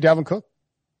Derrick Henry, Dalvin Cook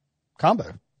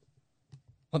combo.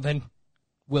 Well, then,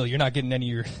 Will, you're not getting any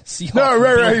of your Seahawks. No,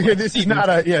 right.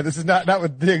 Yeah, this is not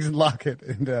with Diggs and Lockett.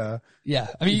 And, yeah.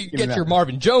 I mean, you get your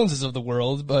Marvin Joneses of the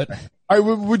world, but. All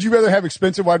right, would you rather have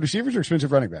expensive wide receivers or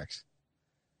expensive running backs?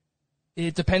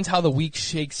 It depends how the week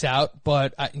shakes out,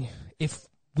 but if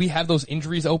we have those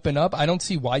injuries open up, I don't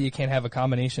see why you can't have a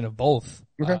combination of both.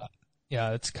 Okay.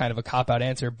 Yeah, it's kind of a cop-out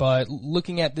answer, but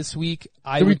looking at this week,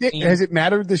 has it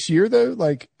mattered this year though?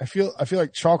 Like, I feel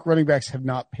like chalk running backs have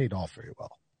not paid off very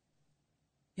well.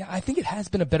 Yeah, I think it has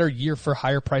been a better year for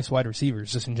higher priced wide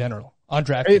receivers just in general on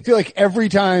draft. I feel like every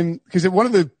time, because one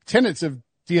of the tenets of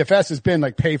DFS has been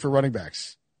like pay for running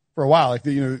backs for a while. Like,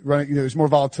 there's more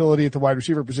volatility at the wide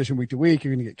receiver position week to week.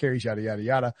 You're going to get carries, yada, yada,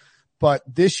 yada. But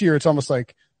this year it's almost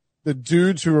like the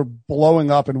dudes who are blowing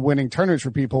up and winning tournaments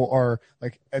for people are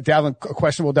like a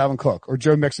questionable Dalvin Cook or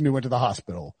Joe Mixon who went to the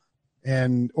hospital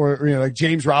or like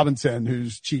James Robinson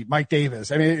who's cheap, Mike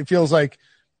Davis. I mean, it feels like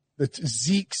the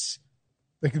Zeke's,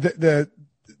 like the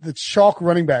chalk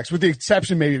running backs, with the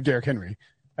exception maybe of Derrick Henry,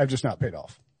 have just not paid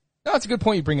off. No, that's a good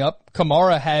point you bring up.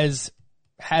 Kamara has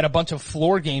had a bunch of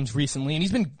floor games recently, and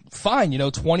he's been fine,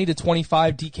 20 to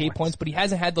 25 DK points, but he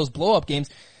hasn't had those blow-up games.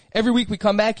 Every week we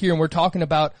come back here and we're talking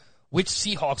about which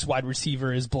Seahawks wide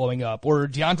receiver is blowing up, or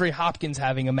DeAndre Hopkins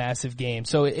having a massive game.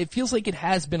 So it feels like it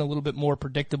has been a little bit more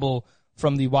predictable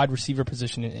from the wide receiver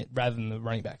position rather than the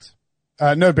running backs.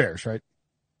 No Bears, right?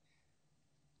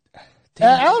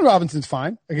 Allen Robinson's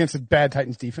fine against a bad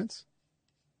Titans defense.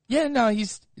 Yeah, no,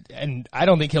 and I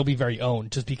don't think he'll be very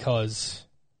owned just because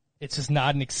it's just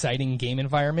not an exciting game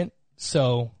environment.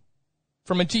 So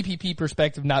from a GPP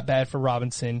perspective, not bad for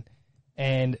Robinson.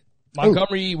 And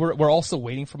Montgomery, we're also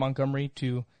waiting for Montgomery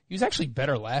he was actually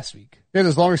better last week. He had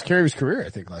his longest carry of his career, I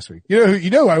think, last week. You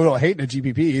know I don't hate in a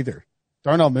GPP either.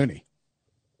 Darnell Mooney.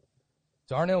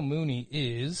 Darnell Mooney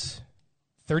is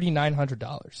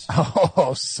 $3,900.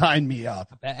 Oh, sign me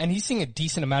up. And he's seeing a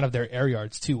decent amount of their air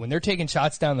yards too. When they're taking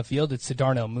shots down the field, it's to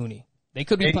Darnell Mooney. They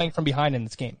could be playing from behind in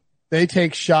this game. They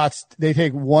take shots. They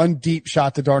take one deep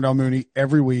shot to Darnell Mooney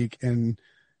every week, and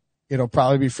it'll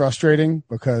probably be frustrating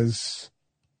because,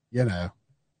 you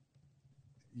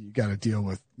got to deal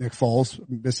with Nick Foles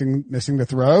missing the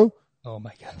throw. Oh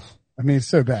my God. I mean, it's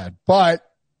so bad, but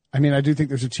I mean, I do think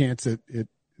there's a chance that it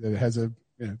has that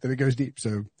it goes deep.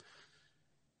 So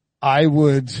I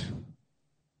would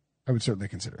certainly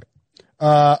consider it.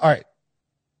 All right.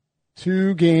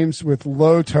 2 games with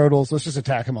low totals. Let's just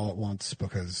attack them all at once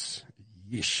because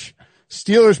yeesh.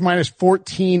 Steelers minus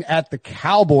 14 at the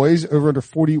Cowboys, over under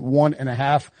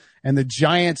 41.5, and the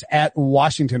Giants at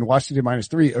Washington minus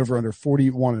 3, over under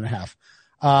 41.5.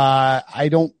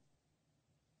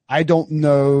 I don't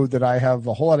know that I have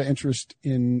a whole lot of interest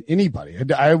in anybody.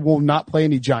 I will not play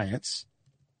any Giants.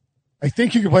 I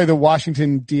think you could play the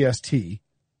Washington DST.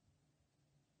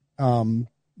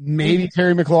 Maybe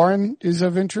Terry McLaurin is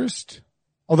of interest.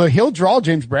 Although he'll draw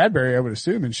James Bradbury, I would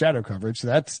assume, in shadow coverage. So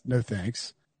that's no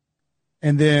thanks.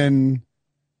 And then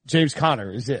James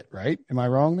Conner is it, right? Am I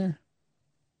wrong there?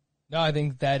 No, I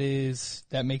think that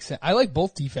makes sense. I like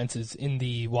both defenses in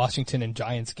the Washington and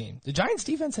Giants game. The Giants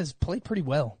defense has played pretty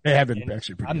well. They have been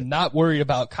actually pretty good. I'm not worried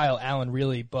about Kyle Allen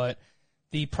really, but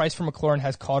the price for McLaurin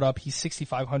has caught up. He's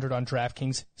 6,500 on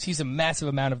DraftKings. Sees a massive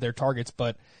amount of their targets,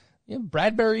 but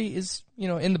Bradbury is,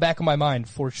 in the back of my mind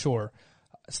for sure.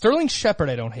 Sterling Shepard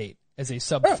I don't hate as a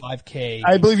sub 5K.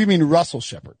 I believe you mean Russell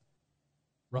Shepard.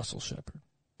 Russell Shepard.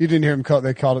 You didn't hear him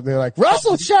they're like,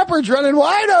 Russell Shepard's running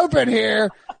wide open here.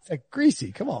 It's like,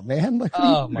 Greasy, come on, man. Like,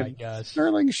 oh my gosh.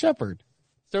 Sterling Shepard.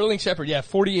 Sterling Shepard, yeah,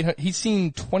 4,800. He's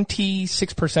seen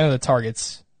 26% of the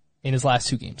targets in his last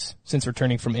 2 games since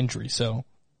returning from injury. So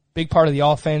big part of the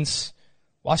offense.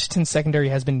 Washington's secondary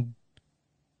has been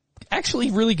actually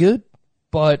really good,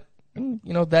 but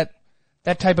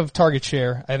that type of target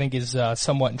share I think is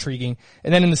somewhat intriguing.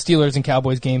 And then in the Steelers and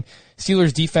Cowboys game,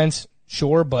 Steelers defense,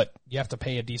 sure, but you have to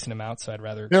pay a decent amount, so I'd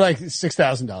rather. They're like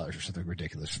 $6,000 or something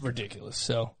ridiculous. Ridiculous.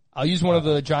 So I'll use one of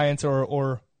the Giants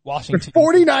or Washington.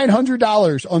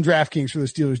 $4,900 on DraftKings for the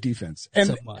Steelers defense. And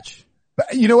so much.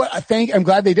 But you know what? I'm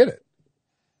glad they did it.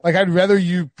 Like, I'd rather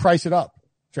you price it up,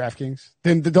 DraftKings,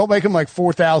 than don't make them like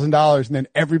 $4,000 and then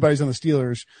everybody's on the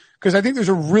Steelers. Cause I think there's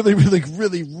a really, really,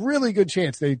 really, really good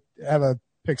chance they have a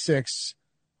pick 6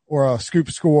 or a scoop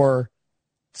score,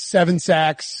 7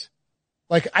 sacks.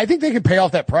 Like, I think they could pay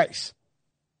off that price.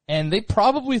 And they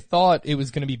probably thought it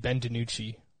was going to be Ben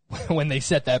DiNucci when they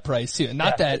set that price too.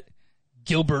 Not that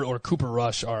Gilbert or Cooper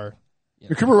Rush are.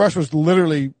 Cooper Rush was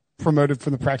literally promoted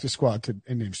from the practice squad to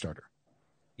in-name starter.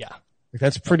 Yeah. Like,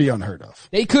 that's pretty unheard of.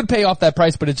 They could pay off that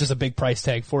price, but it's just a big price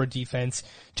tag for a defense.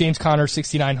 James Conner,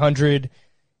 6,900.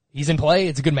 He's in play.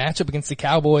 It's a good matchup against the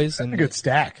Cowboys. That's a good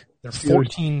stack. They're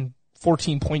 14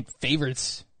 point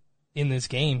favorites in this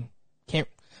game.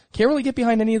 Can't really get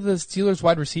behind any of the Steelers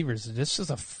wide receivers. It's just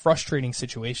a frustrating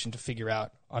situation to figure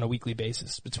out on a weekly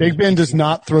basis. Big Ben does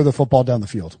not throw the football down the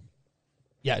field.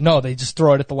 Yeah, no, they just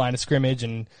throw it at the line of scrimmage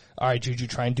and, all right, Juju,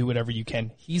 try and do whatever you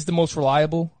can. He's the most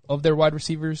reliable of their wide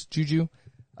receivers, Juju,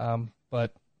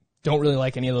 but don't really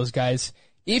like any of those guys.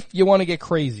 If you want to get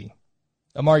crazy,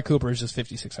 Amari Cooper is just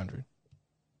 5,600.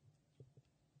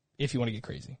 If you want to get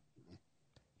crazy.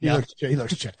 He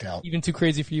looks checked out. Even too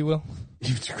crazy for you, Will?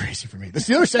 Even too crazy for me. The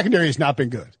Steelers secondary has not been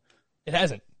good. It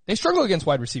hasn't. They struggle against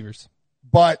wide receivers.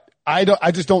 But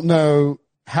I just don't know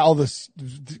how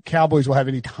the Cowboys will have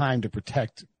any time to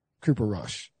protect Cooper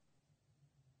Rush.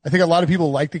 I think a lot of people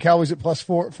like the Cowboys at plus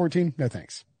 14. No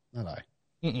thanks. Not I.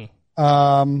 Mm-mm.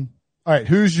 All right.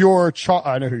 Who's your chalk?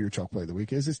 I know who your chalk play of the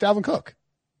week is. It's Dalvin Cook.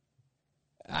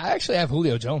 I actually have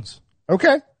Julio Jones.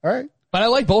 Okay. All right. But I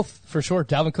like both for sure,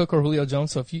 Dalvin Cook or Julio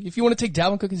Jones. So if you want to take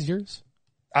Dalvin Cook as yours,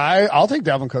 I'll take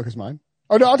Dalvin Cook as mine.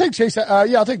 Oh no, I'll take Chase.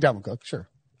 I'll take Dalvin Cook. Sure.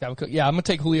 Dalvin Cook. Yeah, I'm gonna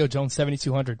take Julio Jones,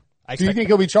 7,200. Do you think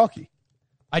he'll be chalky?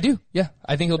 I do. Yeah,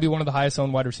 I think he'll be one of the highest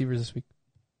owned wide receivers this week.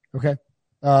 Okay.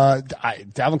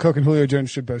 Dalvin Cook and Julio Jones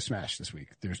should both smash this week.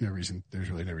 There's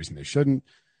really no reason they shouldn't.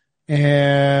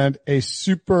 And a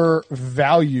super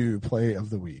value play of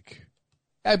the week.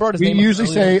 I brought his name. We usually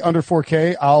say under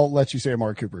 4K. I'll let you say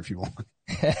Amari Cooper if you want.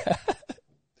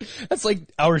 That's like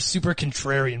our super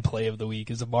contrarian play of the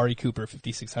week is Amari Cooper,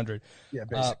 5,600. Yeah,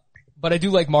 basically. But I do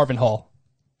like Marvin Hall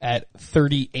at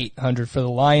 3,800 for the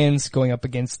Lions going up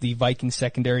against the Vikings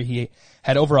secondary. He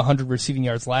had over 100 receiving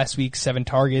yards last week, 7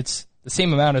 targets, the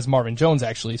same amount as Marvin Jones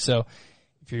actually. So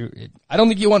I don't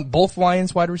think you want both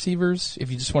Lions wide receivers. If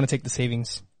you just want to take the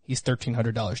savings, he's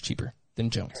 $1,300 cheaper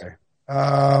than Jones. Okay.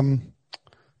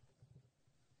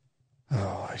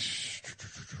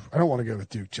 I don't want to go with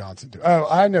Duke Johnson. Oh,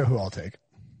 I know who I'll take.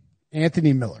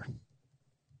 Anthony Miller.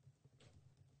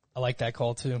 I like that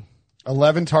call too.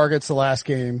 11 targets the last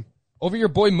game. Over your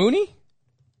boy Mooney?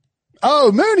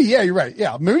 Oh, Mooney. Yeah, you're right.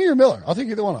 Yeah, Mooney or Miller. I'll take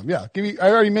either one of them. Yeah, I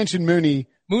already mentioned Mooney.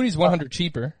 Mooney's 100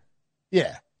 cheaper.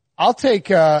 Yeah, I'll take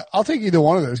either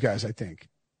one of those guys. I think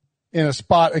in a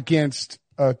spot against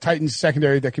a Titans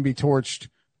secondary that can be torched.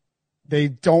 They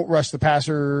don't rush the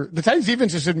passer. The Titans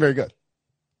defense just isn't very good.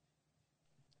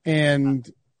 And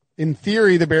in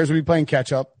theory, the Bears will be playing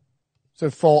catch up.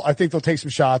 So I think they'll take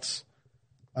some shots.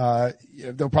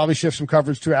 They'll probably shift some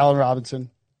coverage to Allen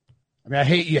Robinson. I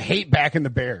mean, you hate backing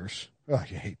the Bears. Oh,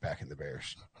 you hate backing the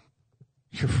Bears.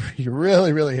 You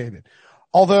really, really hate it.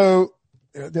 Although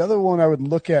the other one I would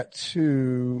look at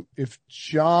too, if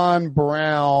John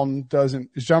Brown is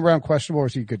John Brown questionable or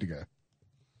is he good to go?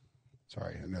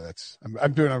 Sorry, I know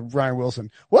I'm doing a Ryan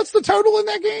Wilson. What's the total in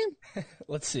that game?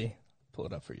 Let's see. Pull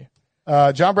it up for you.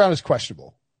 John Brown is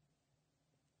questionable.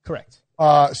 Correct.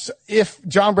 So if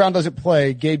John Brown doesn't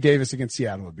play, Gabe Davis against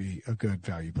Seattle would be a good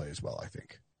value play as well, I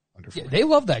think. Yeah, they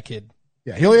love that kid.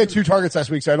 Yeah, he only had 2 targets last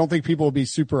week, so I don't think people will be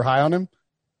super high on him.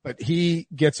 But he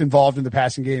gets involved in the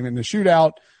passing game in the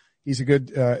shootout. He's a good,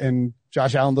 and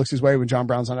Josh Allen looks his way when John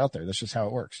Brown's not out there. That's just how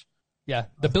it works. Yeah,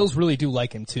 the Bills really do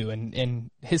like him too, and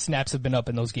his snaps have been up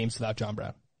in those games without John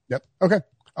Brown. Yep. Okay.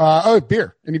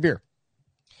 Beer. Any beer?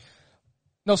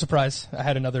 No surprise. I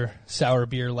had another sour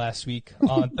beer last week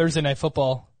on Thursday Night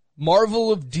Football.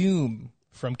 Marvel of Doom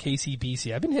from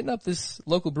KCBC. I've been hitting up this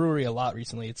local brewery a lot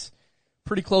recently. It's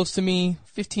pretty close to me.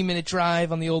 15-minute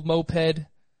drive on the old moped.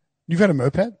 You've had a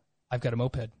moped? I've got a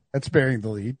moped. That's bearing the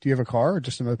lead. Do you have a car or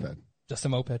just a moped? Just a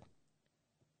moped.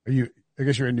 I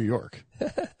guess you're in New York.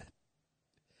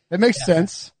 That makes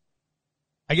sense.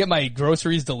 I get my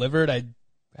groceries delivered. I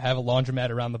have a laundromat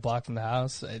around the block from the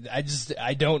house.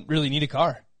 I don't really need a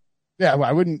car. Yeah, well,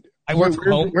 I wouldn't. I work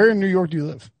from home. Where in New York do you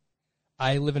live?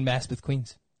 I live in Maspeth,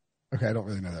 Queens. Okay, I don't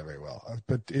really know that very well.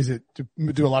 But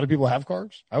do a lot of people have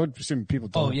cars? I would assume people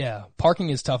don't. Oh, yeah. Parking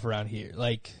is tough around here.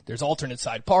 Like, there's alternate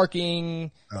side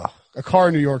parking. Oh, a car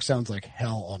in New York sounds like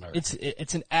hell on earth.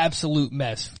 It's an absolute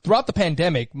mess. Throughout the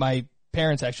pandemic, my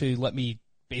parents actually let me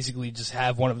basically just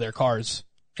have one of their cars.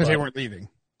 Because they weren't leaving.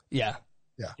 Yeah.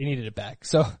 Yeah. They needed it back.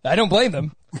 So I don't blame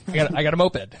them. I got a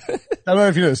moped. I don't know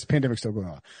if you know this pandemic's still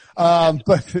going on.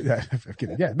 But yeah, I'm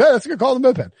kidding. Yeah, no, that's a good call. The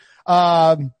moped.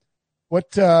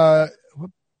 What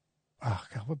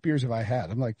beers have I had?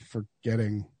 I'm like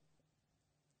forgetting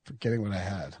what I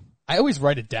had. I always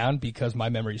write it down because my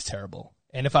memory is terrible.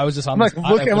 And if I was just on, look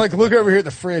over here at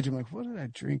the fridge. I'm like, what did I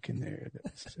drink in there?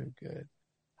 That's so good.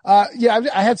 Yeah,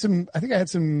 I had some. I think I had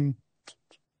some.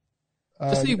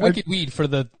 Just the Wicked Weed for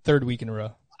the 3rd week in a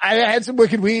row. I had some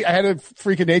Wicked Weed. I had a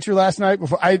Freak of Nature last night.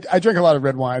 Before I drank a lot of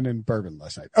red wine and bourbon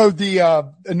last night. Oh,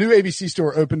 a new ABC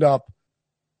store opened up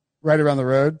right around the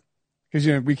road because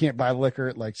we can't buy liquor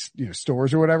at like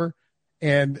stores or whatever.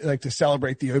 And like to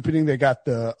celebrate the opening, they got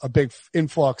a big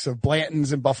influx of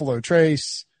Blanton's and Buffalo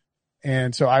Trace.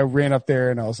 And so I ran up there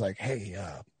and I was like, hey,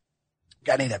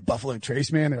 got any of that Buffalo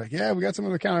Trace, man? They're like, yeah, we got some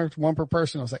on the counter, 1 per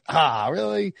person. I was like,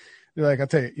 really? They're like, I'll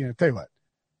tell you what,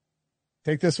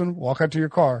 take this one, walk out to your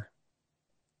car,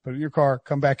 put it in your car,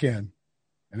 come back in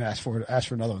and ask for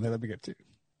another one. They let me get 2.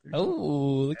 Oh,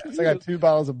 look at so I got 2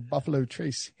 bottles of Buffalo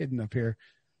Trace hidden up here.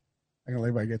 I'm going to let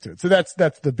everybody get to it. So that's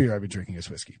the beer I've been drinking is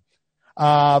whiskey.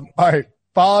 All right.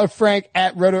 Follow Frank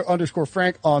at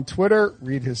Roto_Frank on Twitter.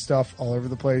 Read his stuff all over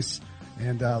the place.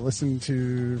 And listen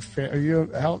to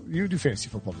you do fantasy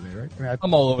football today, right?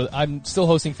 I'm all over. I'm still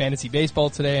hosting fantasy baseball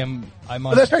today. I'm on.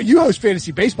 Oh, that's right. You host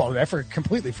fantasy baseball today. I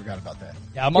completely forgot about that.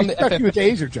 Yeah, I'm on the FFT with the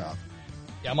Azer job.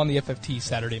 Yeah, I'm on the FFT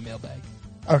Saturday mailbag.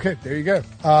 Okay, there you go.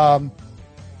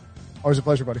 Always a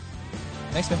pleasure, buddy.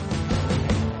 Thanks, man.